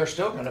 but they're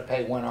still going to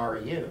pay 1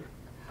 REU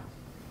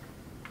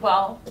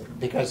Well,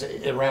 because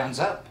it rounds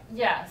up.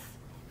 yes,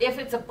 if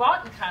it's a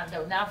bought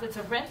condo. Now, if it's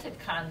a rented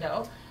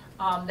condo,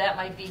 that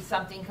might be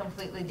something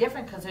completely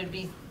different because there'd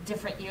be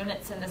different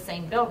units in the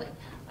same building.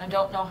 I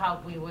don't know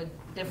how we would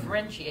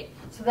differentiate.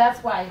 So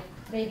that's why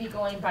maybe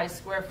going by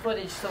square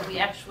footage, so we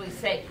actually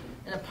say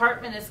an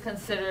apartment is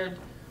considered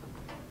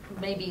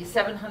maybe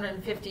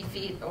 750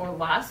 feet or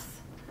less,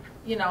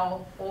 you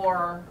know,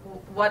 or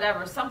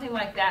whatever, something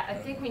like that. I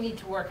think we need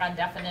to work on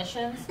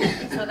definitions,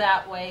 so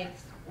that way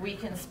we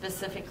can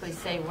specifically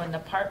say what an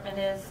apartment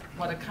is,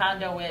 what a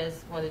condo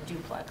is, what a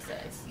duplex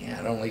is. Yeah,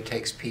 it only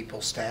takes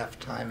people, staff,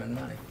 time, and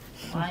money.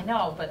 Well, I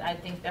know, but I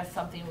think that's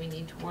something we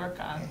need to work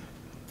on.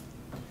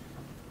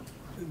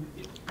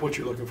 What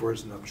you're looking for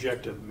is an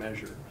objective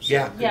measure. So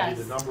Yeah. It could be Yes.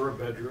 the number of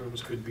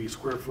bedrooms, could be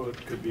square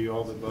foot, could be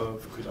all the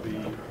above, could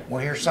be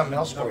Well, here's something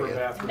else number for of you.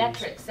 bathrooms.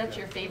 Metrics, that's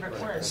your favorite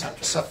word.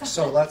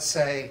 So let's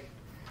say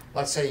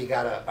you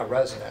got a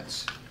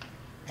residence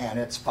and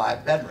it's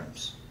 5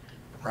 bedrooms,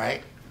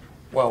 right?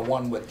 Well,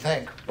 one would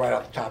think right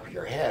off the top of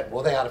your head,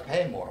 well, they ought to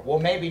pay more. Well,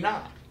 maybe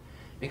not,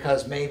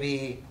 because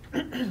maybe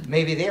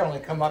they only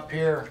come up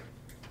here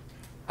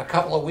a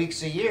couple of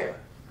weeks a year.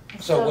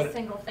 It's So still would, a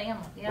single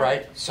family, yeah.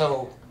 right?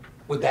 So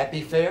would that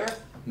be fair?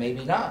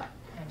 Maybe not.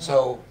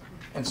 So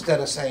instead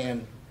of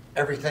saying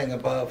everything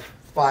above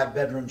 5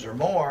 bedrooms or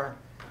more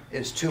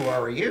is 2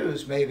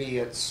 REUs, maybe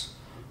it's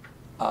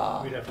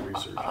We'd have to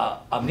research.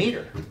 a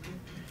meter.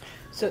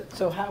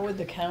 So how would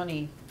the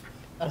county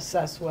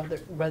assess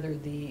whether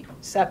the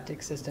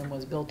septic system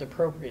was built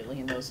appropriately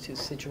in those two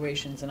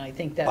situations? And I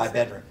think that's. 5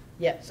 bedroom.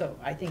 Yeah, so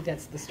I think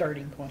that's the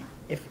starting point.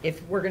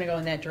 If we're gonna go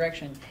in that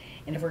direction,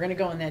 and if we're gonna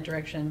go in that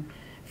direction,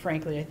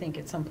 frankly, I think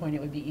at some point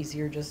it would be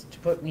easier just to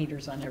put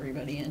meters on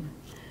everybody and,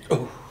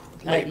 Ooh,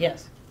 labor.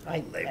 yes.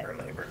 Labor.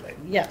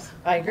 Yes,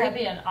 I agree. That'd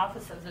be an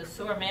office of the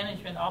sewer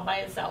management all by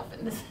itself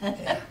in this.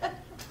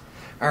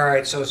 All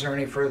right, so is there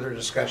any further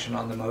discussion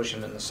on the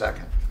motion in the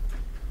second?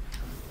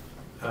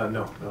 No,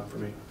 not for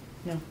me.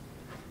 No.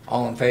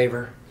 All in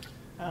favor?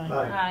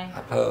 Aye.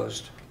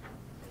 Opposed?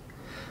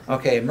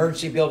 Okay,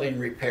 emergency building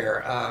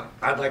repair.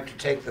 I'd like to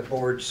take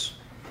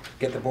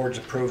get the board's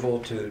approval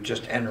to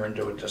just enter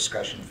into a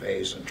discussion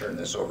phase and turn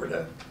this over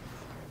to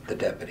the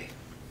deputy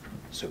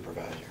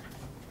supervisor.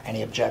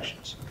 Any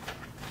objections?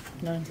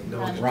 None. No,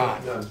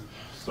 Ron. none.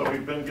 So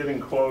we've been getting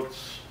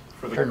quotes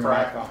for the Turn the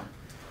crack. mic on.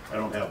 I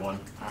don't have one.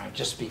 All right,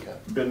 just speak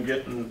up. Been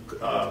getting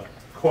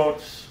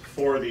quotes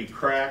for the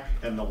crack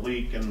and the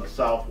leak in the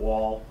south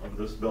wall of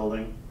this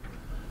building.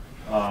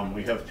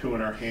 We have 2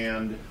 in our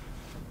hand.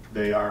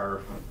 They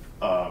are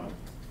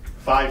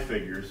 5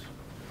 figures,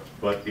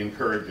 but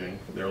encouraging.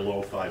 They're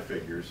low 5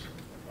 figures.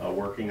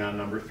 Working on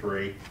number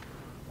 3.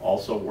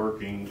 Also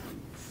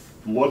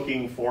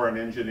looking for an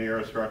engineer,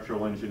 a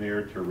structural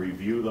engineer, to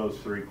review those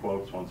 3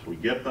 quotes once we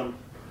get them.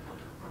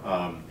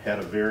 Had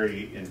a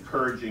very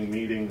encouraging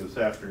meeting this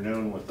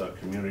afternoon with a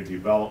community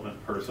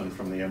development person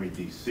from the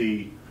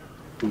MEDC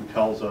who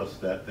tells us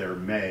that there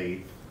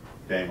may,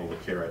 dangle the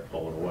carrot,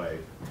 pull it away,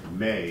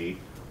 may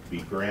be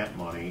grant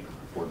money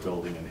for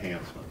building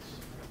enhancements.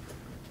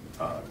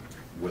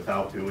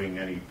 Without doing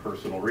any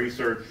personal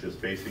research, just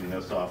basing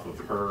this off of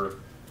her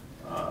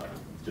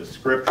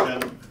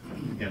description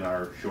in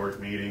our short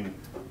meeting,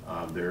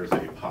 there's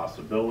a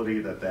possibility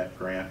that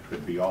grant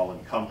could be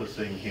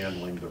all-encompassing,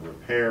 handling the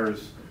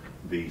repairs,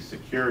 the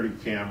security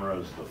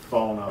cameras, the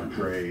phone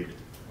upgrade,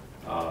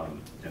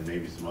 and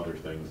maybe some other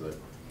things that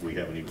we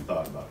haven't even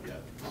thought about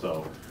yet.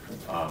 So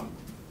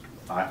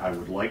I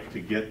would like to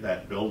get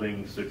that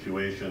building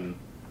situation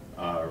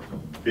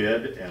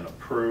bid and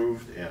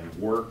approved and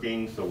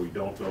working so we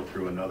don't go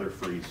through another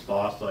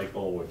freeze-thaw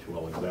cycle, which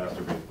will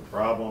exacerbate the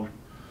problem.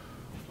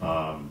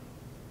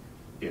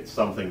 It's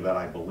something that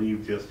I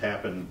believe just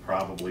happened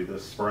probably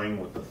this spring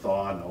with the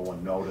thaw. No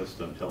one noticed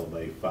until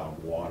they found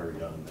water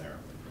down there.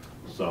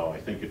 So I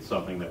think it's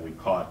something that we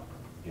caught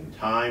in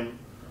time.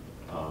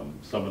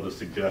 Some of the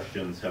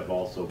suggestions have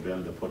also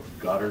been to put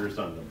gutters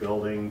on the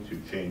building, to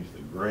change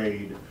the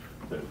grade,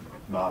 to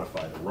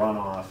modify the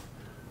runoff.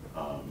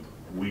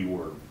 We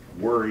were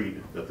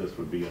worried that this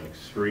would be an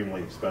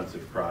extremely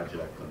expensive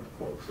project, and the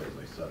quotes, as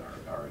I said,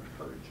 are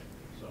encouraging.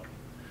 So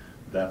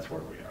that's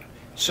where we are.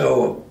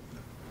 So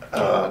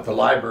the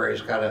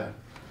library's got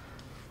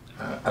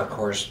of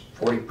course,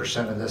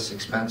 40% of this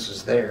expense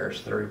is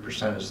theirs,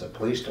 30% is the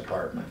police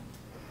department.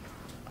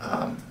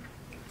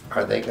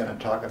 Are they going to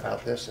talk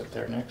about this at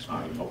their next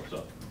I meeting? hope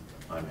so.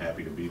 I'm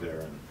happy to be there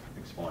and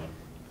explain.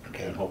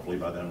 Okay. And hopefully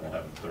by then we'll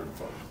have a third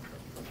quote.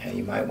 Yeah,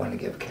 you might want to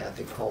give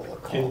Kathy Cole a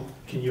call.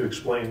 Can you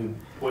explain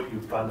what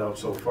you found out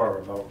so far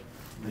about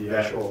the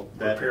actual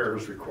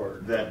repairs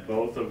required? That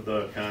both of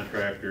the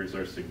contractors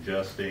are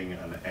suggesting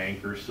an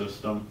anchor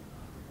system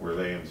where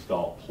they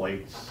install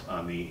plates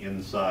on the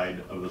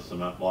inside of the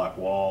cement block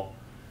wall,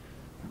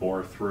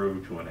 bore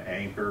through to an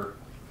anchor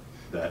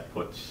that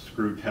puts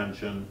screw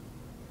tension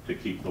to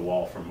keep the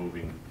wall from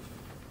moving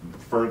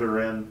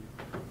further in.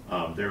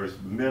 There's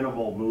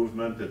minimal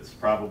movement. It's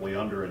probably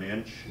under an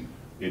inch.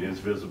 It is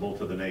visible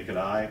to the naked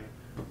eye.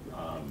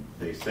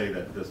 They say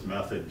that this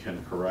method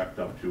can correct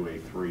up to a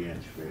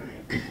 3-inch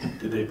variance.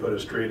 Did they put a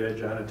straight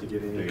edge on it to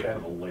get any They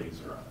kind put a of?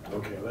 laser on it.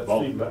 Okay, that's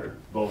Both- even better.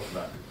 Both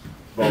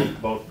methods.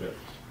 Both bits.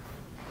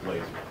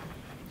 Laser.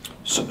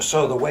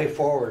 So the way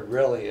forward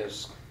really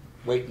is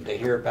waiting to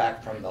hear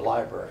back from the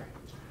library.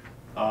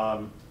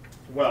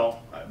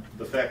 Well,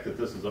 the fact that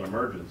this is an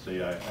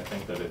emergency, I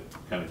think that it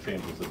kind of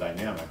changes the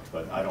dynamic,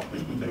 but I don't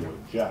think that they would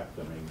object.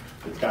 I mean,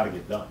 it's got to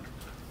get done.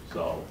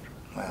 So,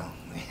 Well,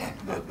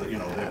 you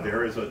know,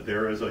 there is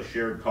a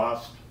shared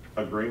cost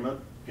agreement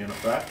in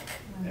effect,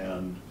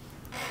 and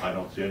I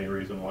don't see any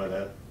reason why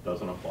that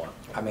doesn't apply.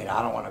 I mean,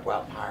 I don't want to go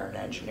out and hire an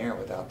engineer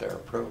without their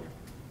approval.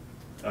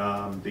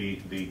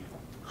 The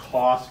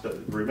cost,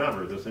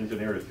 remember, this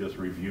engineer is just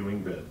reviewing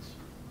bids.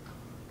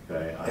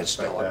 Okay, I It's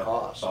expect still a that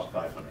cost. About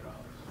 $500.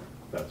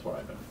 That's what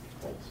I've been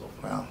told so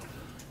far. Well,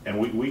 And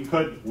we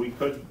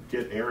could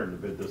get Aaron to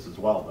bid this as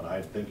well, but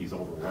I think he's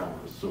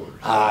overwhelmed with sewers.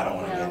 I don't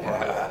want to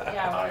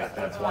Yeah, get,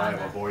 That's why I've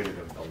avoided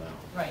him till now.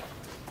 Right.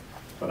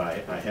 But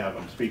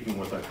I'm speaking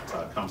with a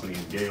company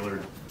in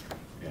Gaylord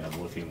and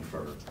looking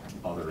for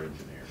other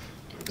engineers.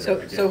 So,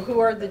 Again, so who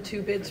are the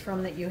two bids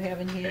from that you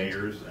have in hand?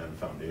 Ayers and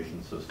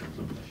Foundation Systems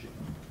of Michigan.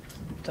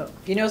 So, if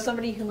you know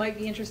somebody who might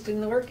be interested in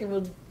the work and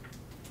will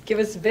give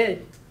us a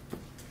bid,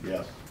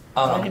 Yes,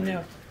 let him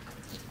know.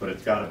 but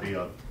it's gotta be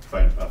a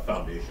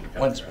foundation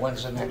contract.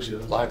 when's the next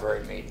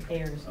library meeting?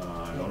 Ayers.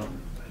 I don't know,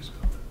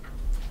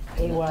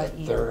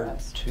 A-Y-E-R-S. Third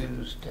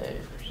Tuesday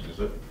or is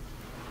it?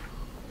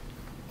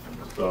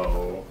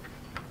 So,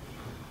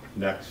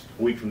 next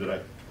week from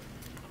today.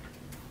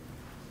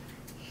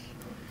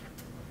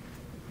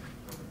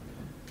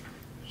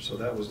 So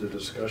that was the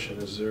discussion.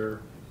 Is there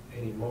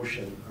any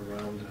motion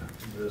around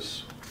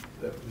this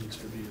that needs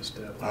to be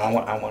established? I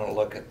want to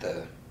look at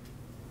the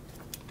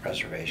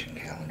reservation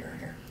calendar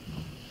here.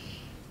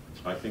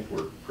 I think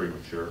we're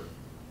premature.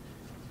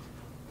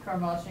 For a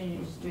motion,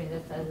 you're just doing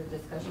this as a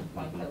discussion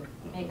point to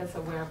make us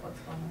aware of what's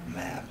going on.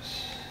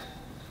 Maps.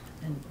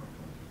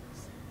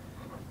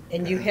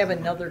 And you have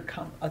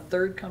a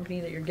third company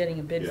that you're getting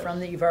a bid Yes.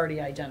 from that you've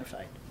already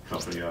identified?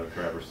 Company out of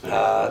Traverse City.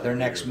 Their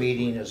next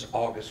meeting is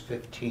August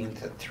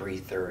 15th at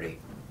 3:30.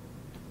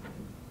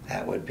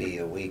 That would be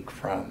a week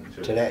from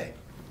today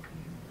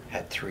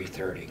at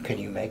 3:30. Can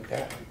you make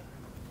that? I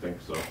think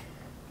so.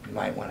 You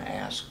might want to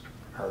ask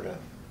her to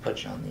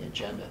put you on the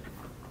agenda.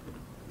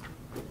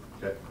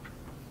 Okay.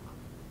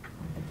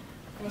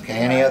 Thank Okay, you,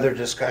 any Ron. other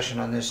discussion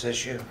on this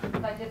issue?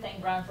 I'd like to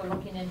thank Ron for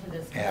looking into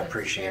this. 'cause Yeah, I it's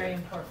appreciate very it.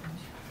 important.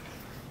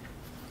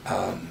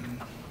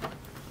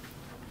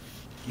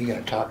 You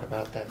gonna talk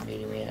about that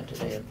meeting we had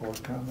today in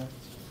board comments?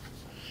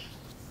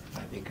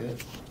 Might be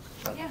good.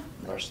 Let Yeah.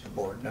 the rest of the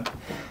board know.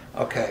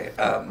 Okay,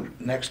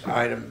 next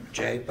item,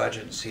 J,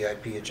 budget and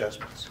CIP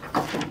adjustments.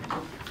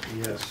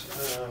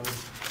 Yes.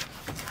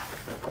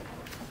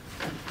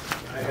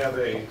 I have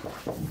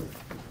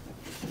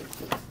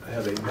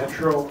a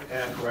Metro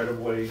Act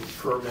right-of-way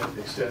permit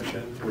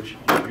extension, which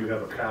you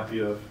have a copy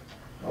of.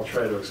 I'll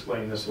try to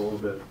explain this a little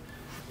bit.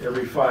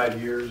 Every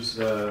 5 years,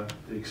 the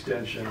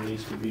extension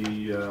needs to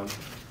be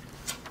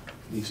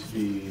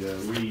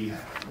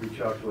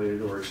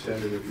recalculated or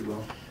extended, if you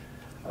will.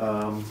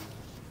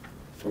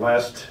 The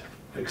last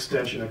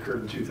extension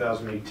occurred in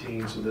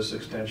 2018, so this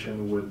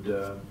extension would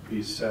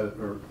be set,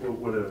 or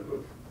would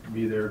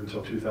be there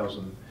until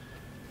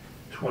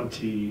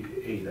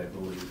 2028, I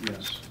believe,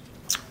 yes.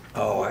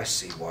 Oh, I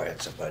see why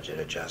it's a budget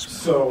adjustment.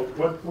 So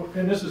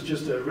and this is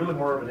just really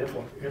more of an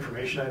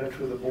information item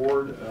for the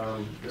board.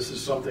 This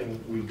is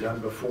something we've done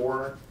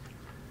before.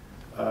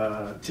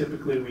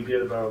 Typically, we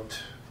get about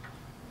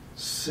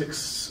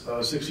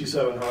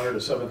 $6,700 to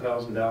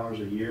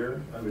 $7,000 a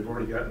year. We've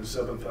already gotten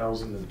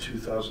 $7,000 in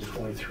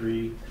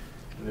 2023,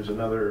 and there's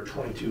another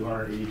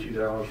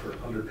 $2,282 for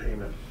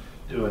underpayment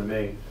due in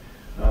May.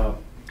 Of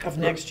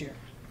next year?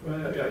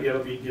 Yeah,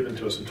 it'll be given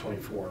to us in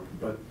 '24,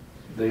 but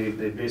they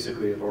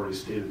basically have already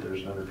stated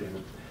there's an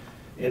underpayment.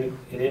 In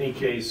any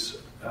case,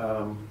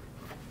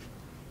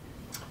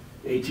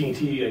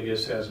 AT&T, I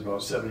guess, has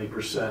about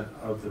 70%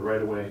 of the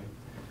right-of-way,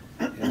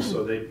 and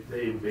so they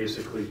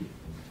basically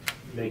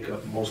make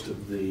up most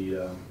of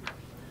the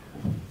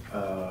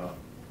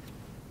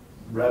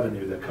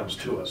revenue that comes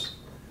to us.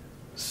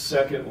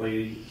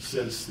 Secondly,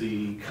 since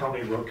the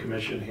County Road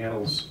Commission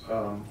handles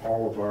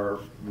all of our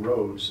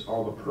roads,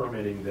 all the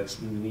permitting that's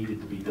needed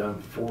to be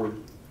done for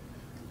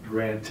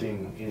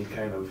granting any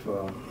kind of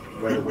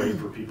right-of-way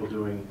for people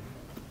doing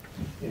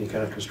any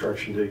kind of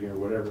construction, digging, or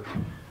whatever,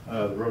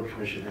 the Road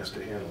Commission has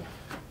to handle.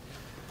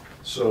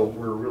 So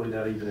we're really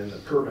not even in the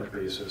permit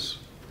basis.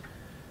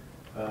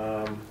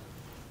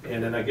 And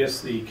then I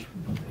guess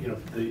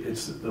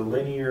it's the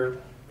linear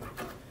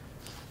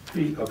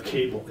feet of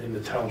cable in the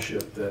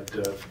township that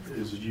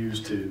is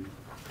used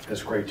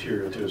as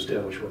criteria to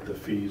establish what the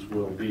fees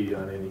will be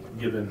on any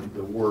given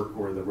the work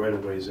or the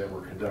right-of-ways that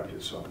were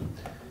conducted. So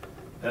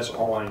that's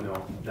all I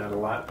know. Not a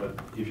lot, but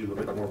gives you a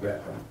little bit more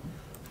background.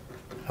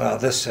 Well,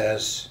 this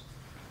says,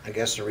 I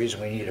guess the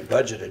reason we need a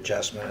budget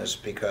adjustment is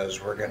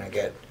because we're gonna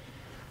get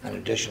an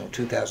additional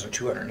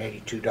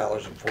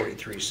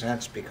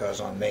 $2,282.43 because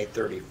on May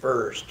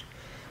 31st,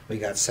 we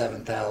got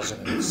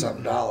 $7,000 and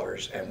some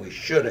dollars, and we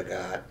should have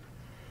got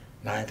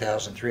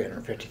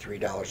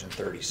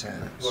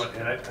 $9,353.30. Well,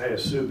 and I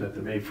assume that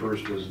the May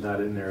 1st was not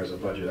in there as a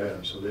budget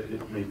item, so that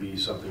it may be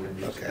something that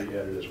needs to be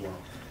added as well.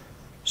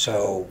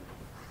 So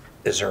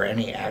is there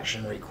any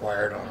action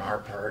required on our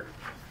part?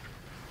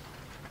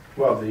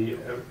 Well,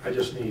 I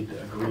just need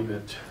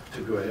agreement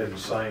to go ahead and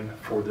sign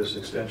for this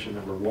extension,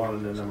 number one,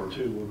 and then number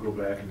two, we'll go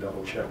back and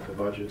double check the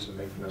budgets and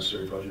make the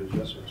necessary budget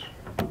adjustments.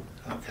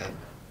 Okay.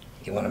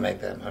 You want to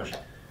make that motion?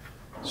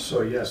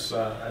 So yes,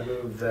 I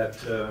move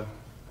that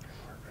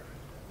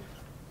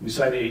we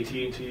sign the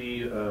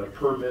AT&T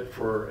permit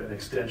for an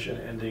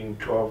extension ending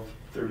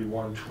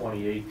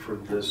 12/31/28 for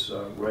this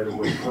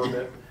right-of-way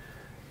permit,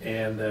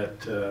 and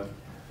that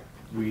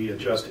we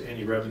adjust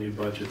any revenue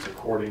budgets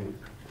according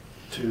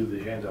to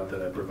the handout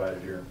that I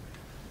provided here.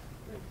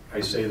 I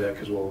say that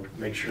because we'll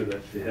make sure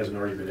that it hasn't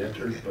already been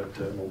entered, but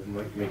we'll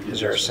make the Is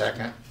there a adjustments.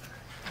 second?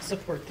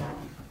 Support that.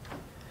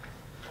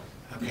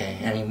 Okay,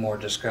 any more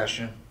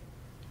discussion?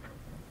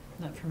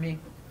 Not for me.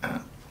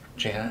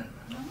 Janet?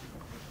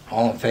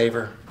 All in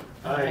favor?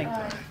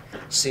 Aye.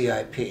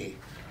 CIP.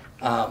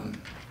 I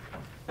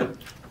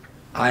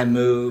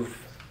move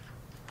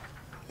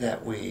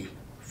that we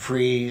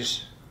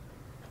freeze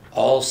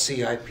all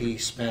CIP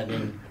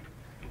spending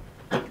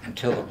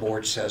until the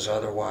board says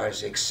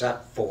otherwise,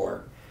 except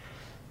for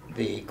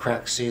the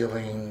crack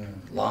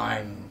ceiling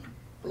line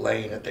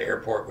laying at the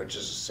airport, which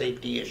is a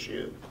safety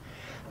issue,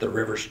 the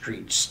River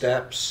Street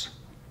steps,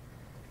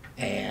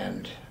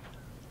 and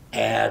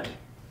add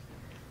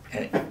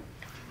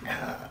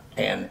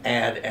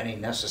any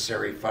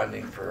necessary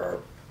funding for our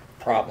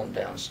problem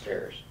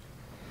downstairs.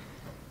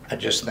 I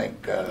just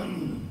think,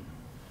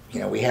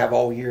 we have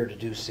all year to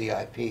do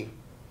CIP.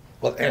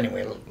 Well,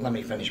 anyway, let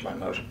me finish my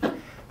motion.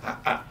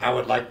 I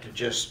would like to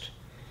just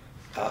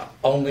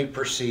only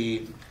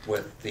proceed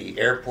with the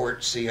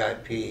airport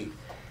CIP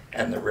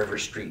and the River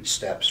Street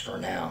steps for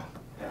now,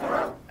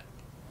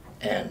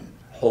 and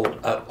hold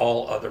up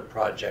all other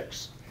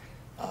projects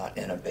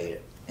in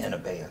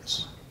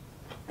abeyance.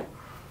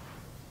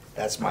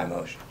 That's my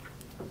motion.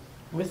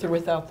 With or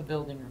without the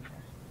building repair?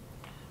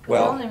 The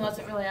Well, building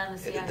wasn't really on the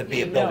CIP. it'd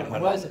be a No, building it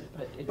one,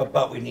 wasn't,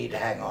 but we need to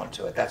hang on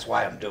to it. That's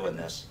why I'm doing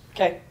this.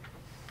 Okay,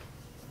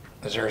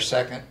 Is there a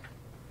second?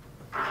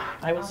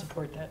 I will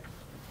support that.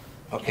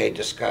 Okay,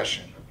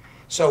 discussion.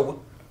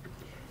 So,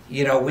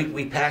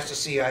 we passed the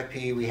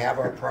CIP, we have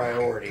our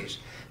priorities,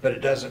 but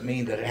it doesn't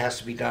mean that it has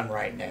to be done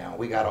right now.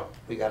 We got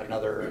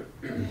another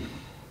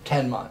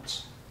 10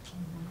 months.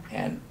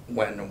 And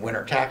when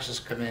winter taxes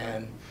come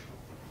in,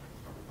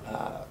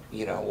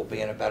 we'll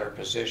be in a better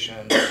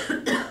position.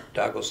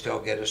 Doug will still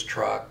get his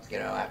truck,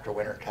 after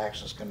winter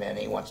taxes come in.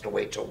 He wants to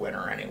wait till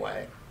winter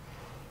anyway.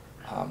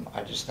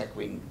 I just think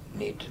we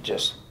need to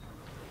just,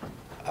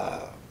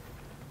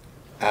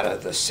 out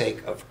of the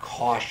sake of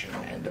caution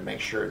and to make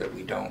sure that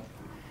we don't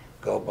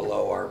go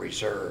below our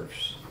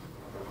reserves,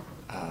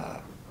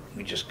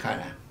 we just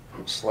kind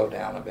of slow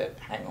down a bit,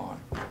 hang on.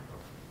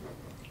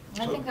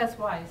 I think that's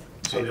wise.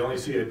 So the only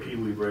CIP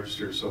we've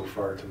registered so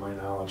far, to my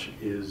knowledge,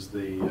 is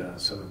the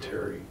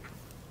cemetery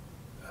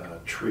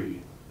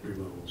tree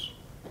removals.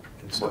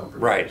 and stump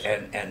Right,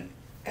 removals.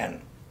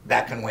 and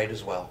that can wait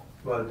as well.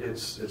 But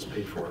it's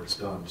paid for, it's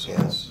done, so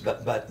Yes,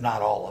 it's, but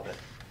not all of it.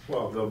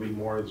 well, there'll be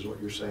more, is what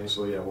you're saying,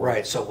 so yeah.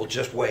 Right, so we'll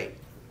just wait.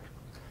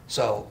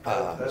 So,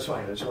 That's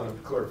fine, I just wanted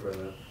to clarify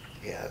that.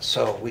 yeah,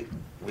 so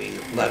we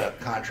let a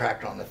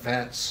contract on the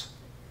fence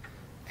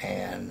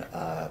and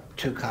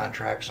 2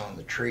 contracts on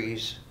the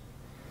trees.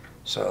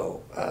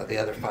 So the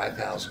other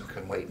 5,000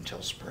 can wait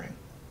until spring.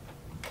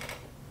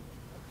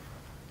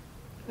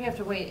 We have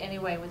to wait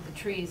anyway with the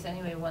trees,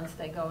 anyway, once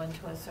they go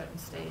into a certain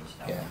stage,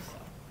 don't we? Yeah. So,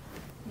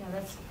 yeah,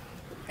 that's,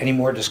 Any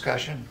more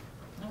discussion?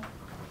 no.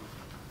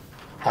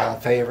 All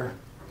in favor?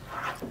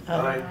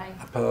 Aye.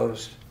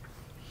 Opposed?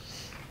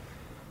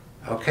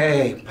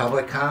 Okay,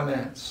 public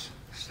comments.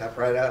 Step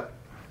right up.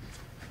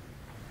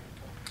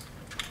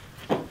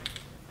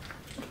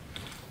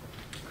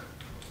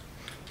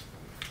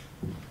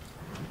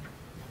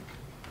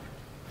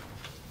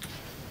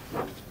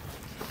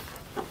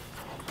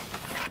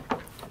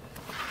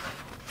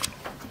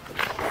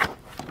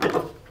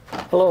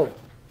 Hello,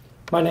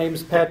 my name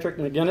is Patrick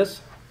McGinnis.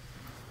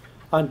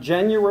 On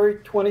January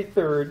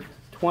 23rd,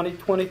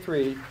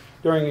 2023,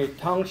 during a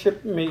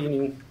township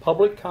meeting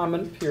public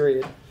comment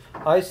period,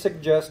 I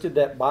suggested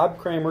that Bob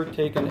Kramer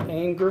take an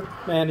anger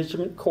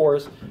management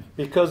course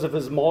because of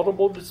his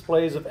multiple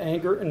displays of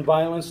anger and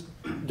violence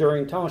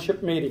during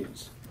township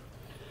meetings.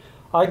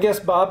 I guess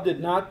Bob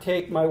did not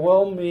take my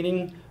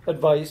well-meaning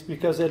advice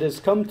because it has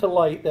come to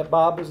light that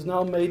Bob has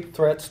now made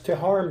threats to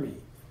harm me.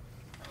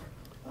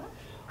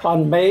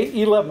 On May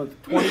 11th,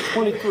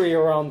 2023,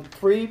 around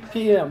 3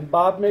 p.m.,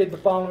 Bob made the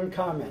following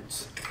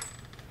comments.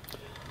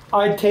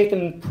 I'd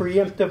taken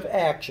preemptive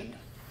action.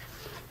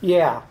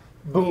 Yeah,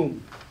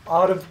 boom,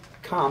 out of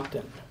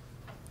Compton.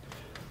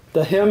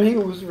 The him he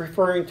was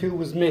referring to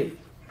was me.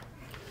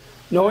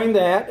 Knowing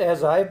that,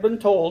 as I've been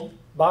told,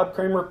 Bob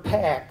Kramer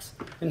packs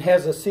and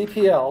has a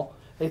CPL,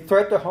 a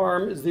threat to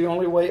harm is the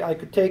only way I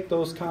could take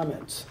those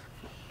comments.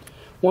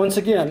 Once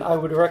again, I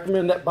would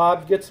recommend that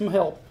Bob get some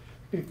help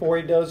before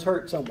he does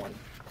hurt someone.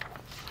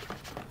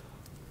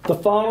 The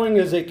following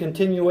is a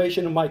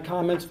continuation of my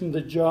comments from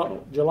the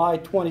July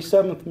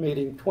 27th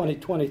meeting,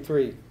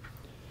 2023.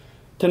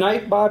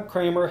 Tonight, Bob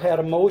Kramer had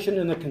a motion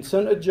in the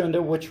consent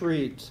agenda which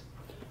reads,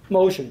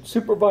 motion,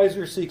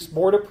 supervisor seeks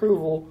board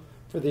approval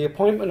for the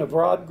appointment of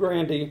Rod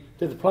Grandy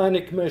to the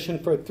Planning Commission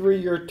for a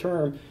 3-year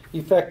term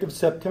effective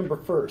September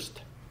 1st.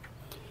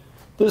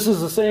 This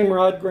is the same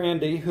Rod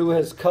Grandy who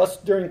has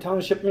cussed during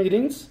township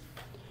meetings.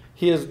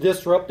 He has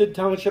disrupted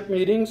township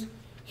meetings.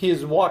 He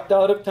has walked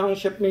out of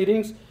township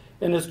meetings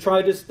and has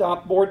tried to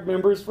stop board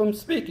members from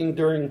speaking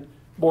during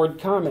board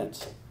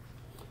comments.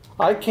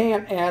 I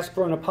can't ask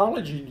for an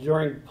apology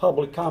during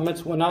public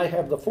comments when I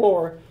have the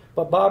floor,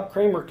 but Bob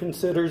Kramer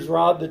considers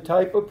Rod the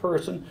type of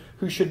person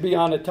who should be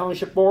on a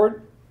township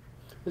board.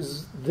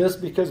 Is this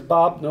because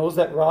Bob knows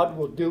that Rod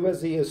will do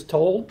as he is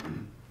told?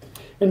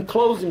 In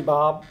closing,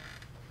 Bob,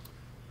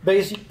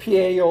 Basic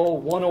PAO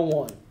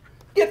 101.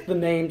 Get the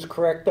names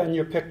correct on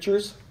your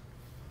pictures.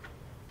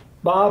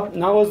 Bob,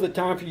 now is the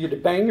time for you to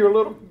bang your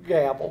little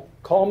gavel,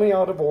 call me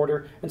out of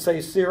order, and say,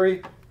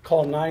 Siri,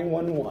 call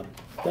 911.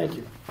 Thank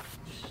you.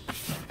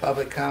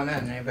 Public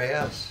comment, anybody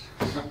else?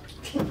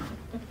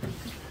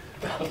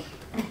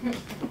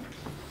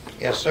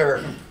 Yes,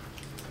 sir.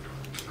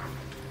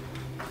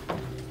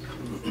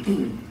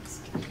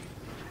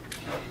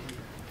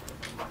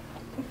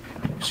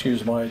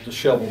 Excuse my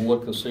disheveled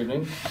look this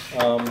evening.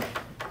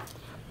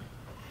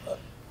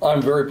 I'm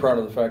very proud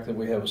of the fact that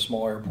we have a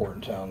small airport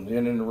in town. The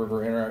Indian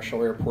River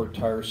International Airport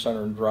Tire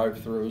Center and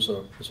drive-through is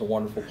a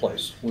wonderful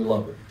place. We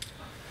love it.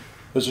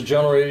 As a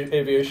general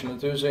aviation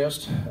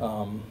enthusiast, I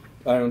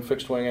own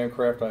fixed-wing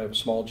aircraft. I have a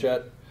small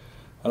jet,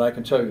 and I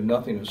can tell you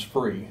nothing is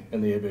free in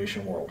the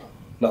aviation world.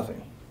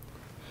 Nothing.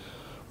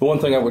 The one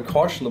thing I would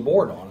caution the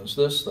board on is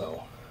this,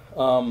 though.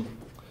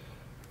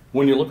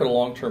 When you look at a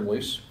long-term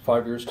lease,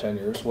 5 years, 10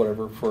 years,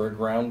 whatever, for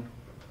a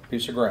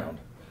piece of ground,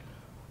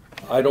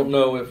 I don't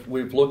know if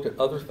we've looked at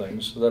other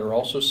things that are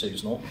also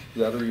seasonal,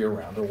 that are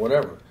year-round, or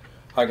whatever.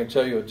 I can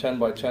tell you a 10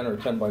 by 10 or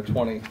 10 by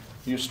 20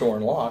 used store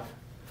and lock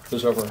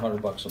is over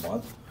 $100 a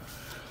month.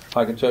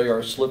 I can tell you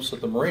our slips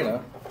at the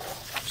marina,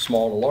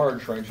 small to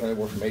large, range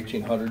anywhere from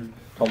 $1,800 to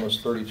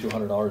almost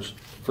 $3,200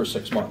 for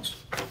 6 months.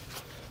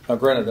 Now,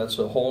 granted, that's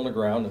a hole in the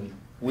ground, and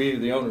we,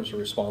 the owners, are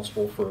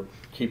responsible for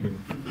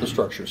keeping the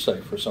structure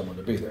safe for someone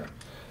to be there.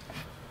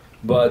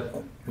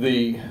 But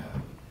the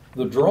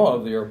draw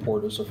of the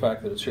airport is the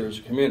fact that it's here as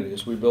a community.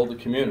 As we build the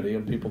community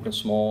and people can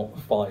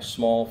fly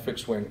small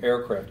fixed-wing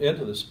aircraft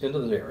into this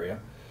area,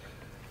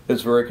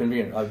 it's very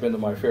convenient. I've been to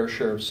my fair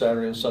share of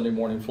Saturday and Sunday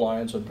morning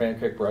fly-ins and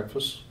pancake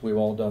breakfasts. We've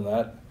all done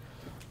that.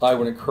 I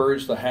would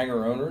encourage the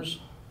hangar owners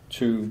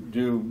to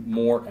do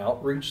more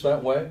outreach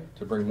that way,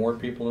 to bring more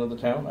people into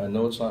the town. I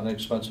know it's not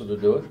inexpensive to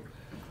do it,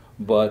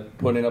 but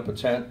putting up a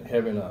tent,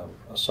 having a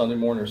Sunday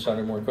morning or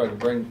Saturday morning car to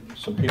bring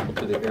some people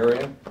to the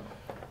area.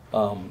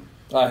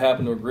 I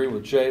happen to agree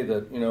with Jay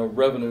that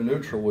revenue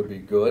neutral would be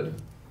good,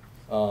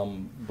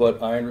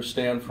 but I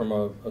understand from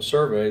a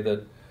survey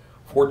that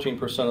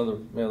 14%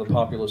 of the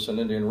populace in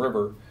Indian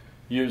River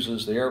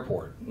uses the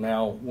airport.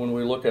 Now, when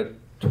we look at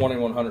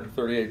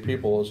 2,138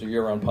 people as a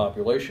year-round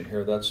population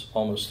here, that's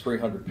almost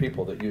 300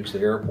 people that use the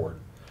airport.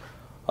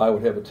 I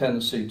would have a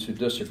tendency to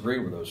disagree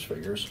with those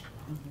figures.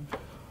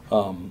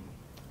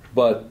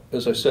 But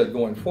as I said,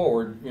 going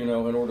forward, in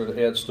order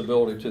to add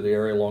stability to the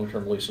area,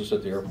 long-term leases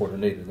at the airport are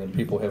needed, and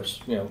people have,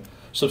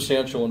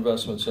 substantial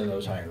investments in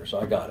those hangars.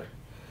 I got it.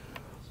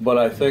 But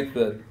I think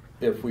that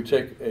if we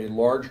take a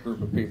large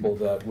group of people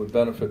that would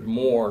benefit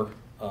more,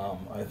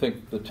 I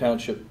think the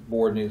township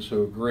board needs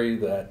to agree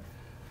that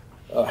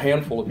a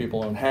handful of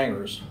people own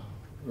hangars.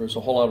 There's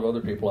a whole lot of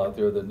other people out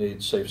there that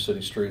need safe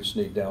city streets,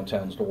 need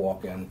downtowns to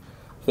walk in,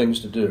 things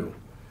to do.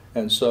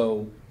 And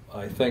so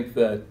I think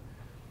that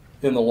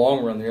in the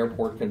long run, the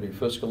airport can be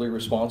fiscally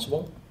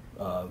responsible.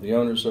 The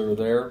owners that are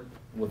there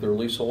with their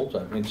leaseholds,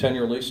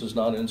 10-year lease is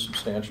not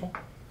insubstantial,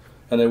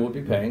 and they would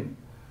be paying.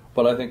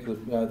 But I think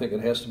it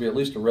has to be at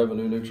least a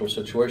revenue neutral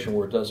situation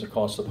where it doesn't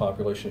cost the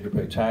population to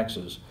pay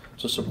taxes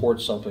to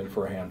support something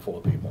for a handful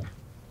of people.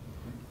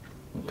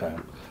 Okay.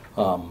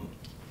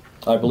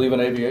 I believe in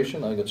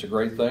aviation. I think it's a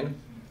great thing.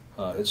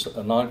 It's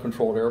a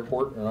non-controlled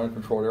airport.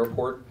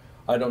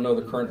 I don't know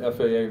the current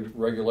FAA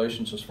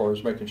regulations as far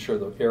as making sure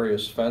the area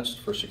is fenced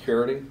for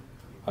security.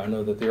 I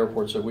know that the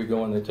airports that we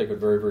go in, they take it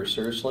very, very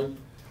seriously.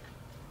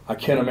 I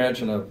can't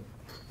imagine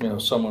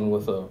someone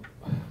with a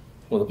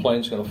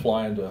plane's going to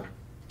fly into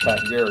Pat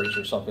Gary's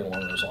or something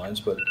along those lines,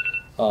 but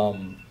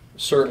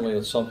certainly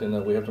it's something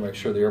that we have to make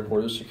sure the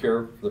airport is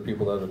secure for the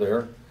people that are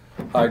there.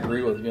 I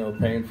agree with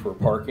paying for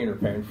parking or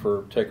paying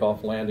for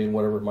takeoff, landing,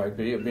 whatever it might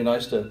be. It'd be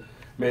nice to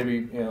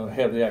maybe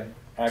have the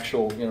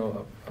actual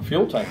a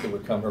fuel tank that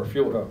would come, or a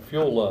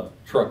fuel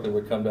truck that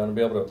would come down and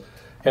be able to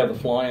have the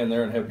fly in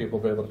there and have people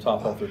be able to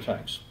top off their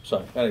tanks.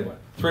 So anyway,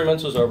 3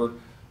 minutes is over.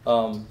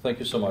 Thank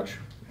you so much,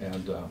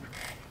 and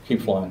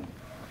keep flying.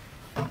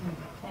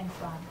 Thanks,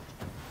 Bob.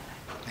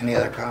 Any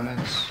other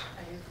comments?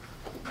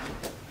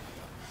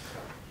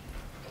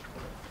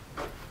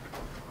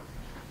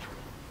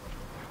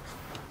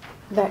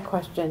 That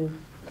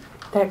question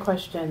That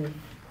question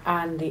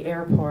on the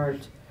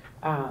airport,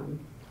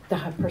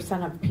 the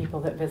percent of people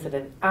that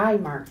visited, I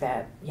marked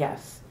that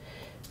yes,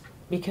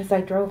 because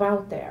I drove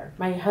out there.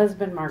 My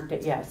husband marked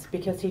it yes,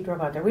 because he drove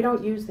out there. We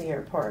don't use the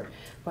airport,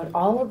 but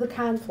all of the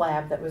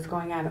conflab that was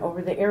going on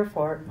over the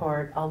airport,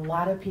 a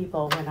lot of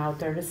people went out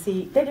there to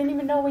see. They didn't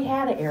even know we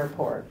had an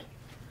airport.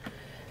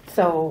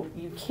 So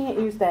you can't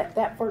use that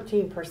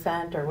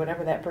 14% or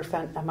whatever that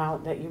percent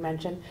amount that you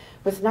mentioned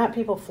was not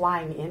people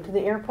flying into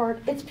the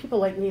airport. It's people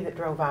like me that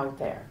drove out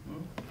there.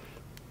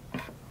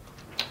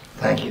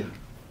 Thank you.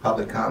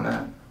 Public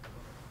comment.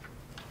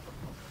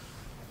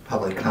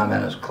 Public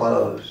comment is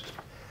closed.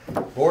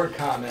 Board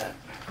comment.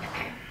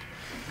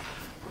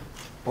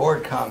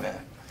 Board comment.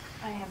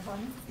 I have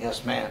one.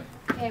 Yes, ma'am.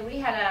 Okay, we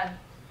had a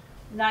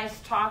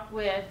nice talk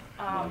with,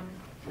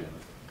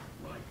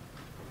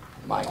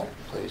 Mike,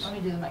 please. let me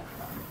do the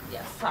microphone.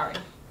 Yes, sorry.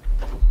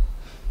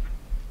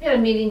 We had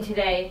a meeting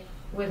today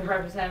with a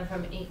representative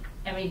from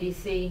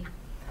MEDC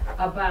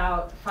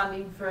about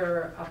funding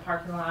for a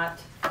parking lot,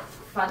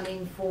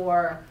 funding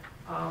for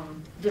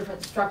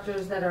different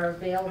structures that are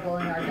available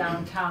in our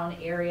downtown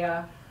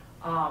area,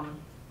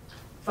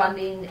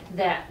 funding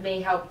that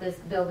may help this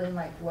building,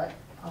 like what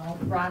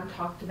Ron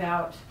talked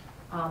about,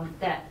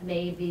 that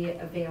may be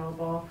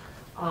available.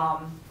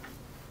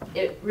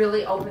 It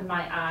really opened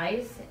my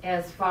eyes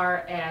as far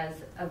as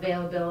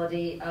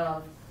availability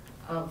of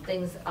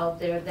things out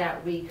there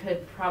that we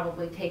could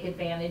probably take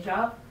advantage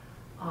of.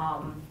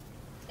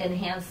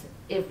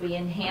 If we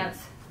enhance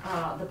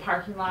the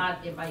parking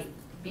lot, it might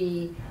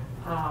be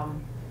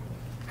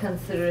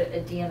considered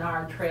a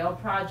DNR trail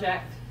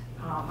project.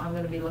 I'm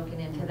going to be looking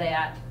into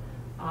that.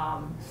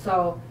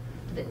 So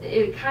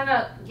it kind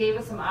of gave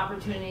us some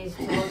opportunities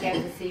to look at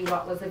to see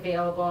what was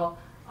available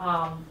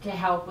to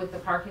help with the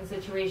parking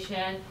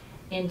situation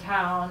in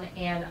town,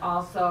 and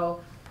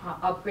also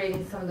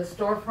upgrading some of the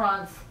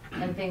storefronts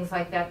and things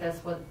like that. That's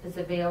what is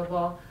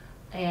available.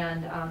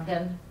 And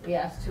then we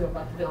asked too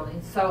about the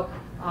buildings. So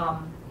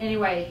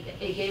anyway,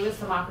 it gave us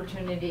some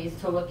opportunities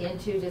to look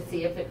into to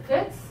see if it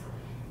fits.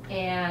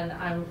 And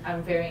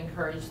I'm very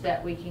encouraged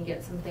that we can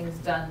get some things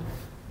done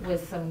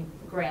with some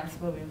grants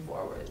moving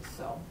forward.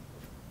 So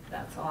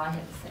that's all I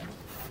have to say.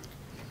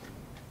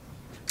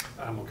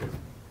 I'm okay.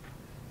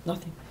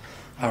 Nothing.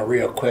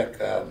 Real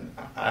quick,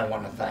 I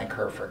want to thank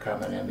her for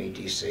coming,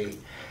 MEDC.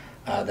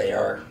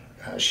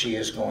 She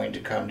is going to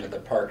come to the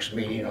Parks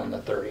meeting on the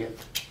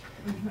 30th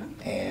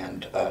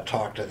and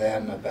talk to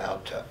them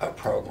about a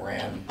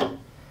program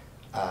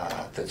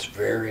that's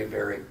very,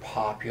 very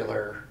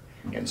popular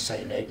in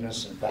St.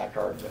 Ignace. In fact,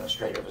 our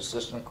administrative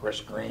assistant, Chris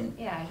Green,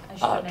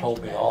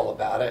 told me all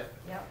about it.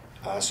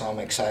 Yep. So I'm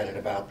excited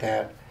about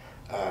that.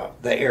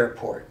 The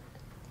airport,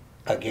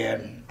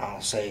 again, I'll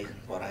say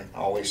what I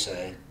always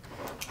say.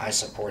 I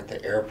support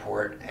the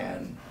airport,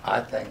 and I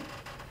think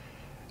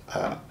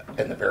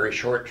in the very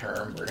short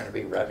term, we're going to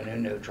be revenue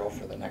neutral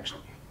for the next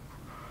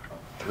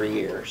 3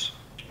 years.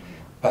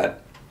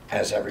 But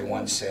as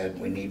everyone said,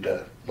 we need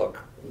to look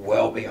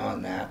well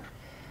beyond that,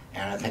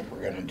 and I think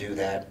we're going to do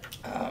that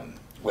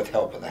with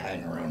help of the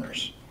hangar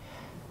owners.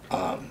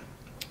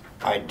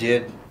 I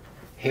did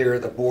hear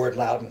the board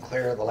loud and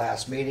clear the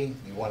last meeting.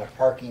 You want a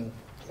parking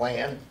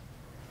plan.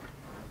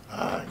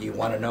 You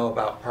want to know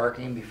about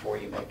parking before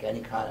you make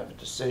any kind of a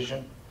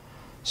decision.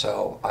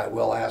 So I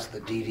will ask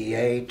the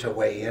DDA to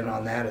weigh in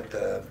on that at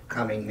the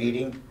coming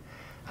meeting.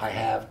 I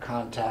have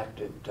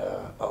contacted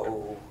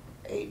OHM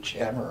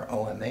or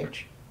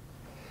OMH,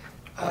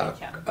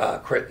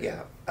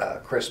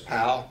 Chris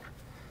Powell,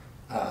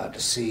 to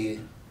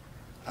see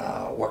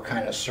what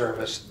kind of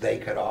service they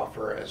could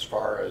offer as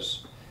far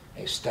as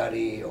a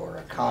study or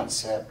a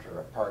concept or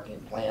a parking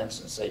plan,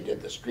 since they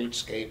did the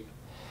streetscape.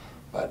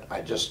 But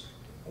I just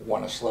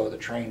want to slow the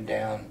train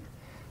down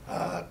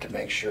to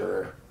make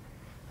sure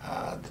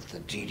that the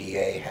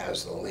DDA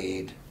has the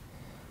lead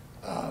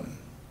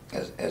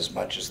as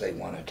much as they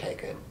want to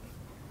take it,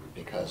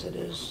 because it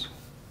is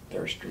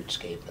their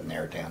streetscape and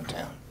their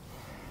downtown.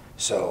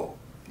 So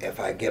if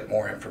I get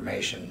more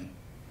information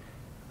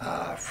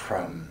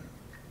from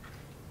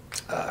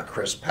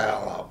Chris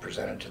Powell, I'll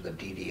present it to the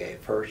DDA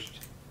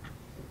first,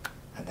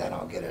 and then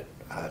I'll get it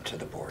to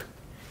the board.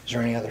 Is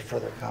there any other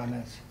further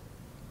comments?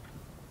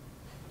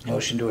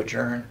 Motion to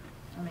adjourn?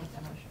 I'll make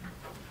that motion.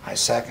 I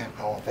second.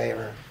 All in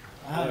favor?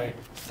 Aye.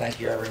 Thank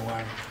you,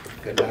 everyone.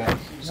 Good night.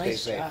 Stay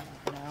safe.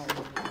 Now.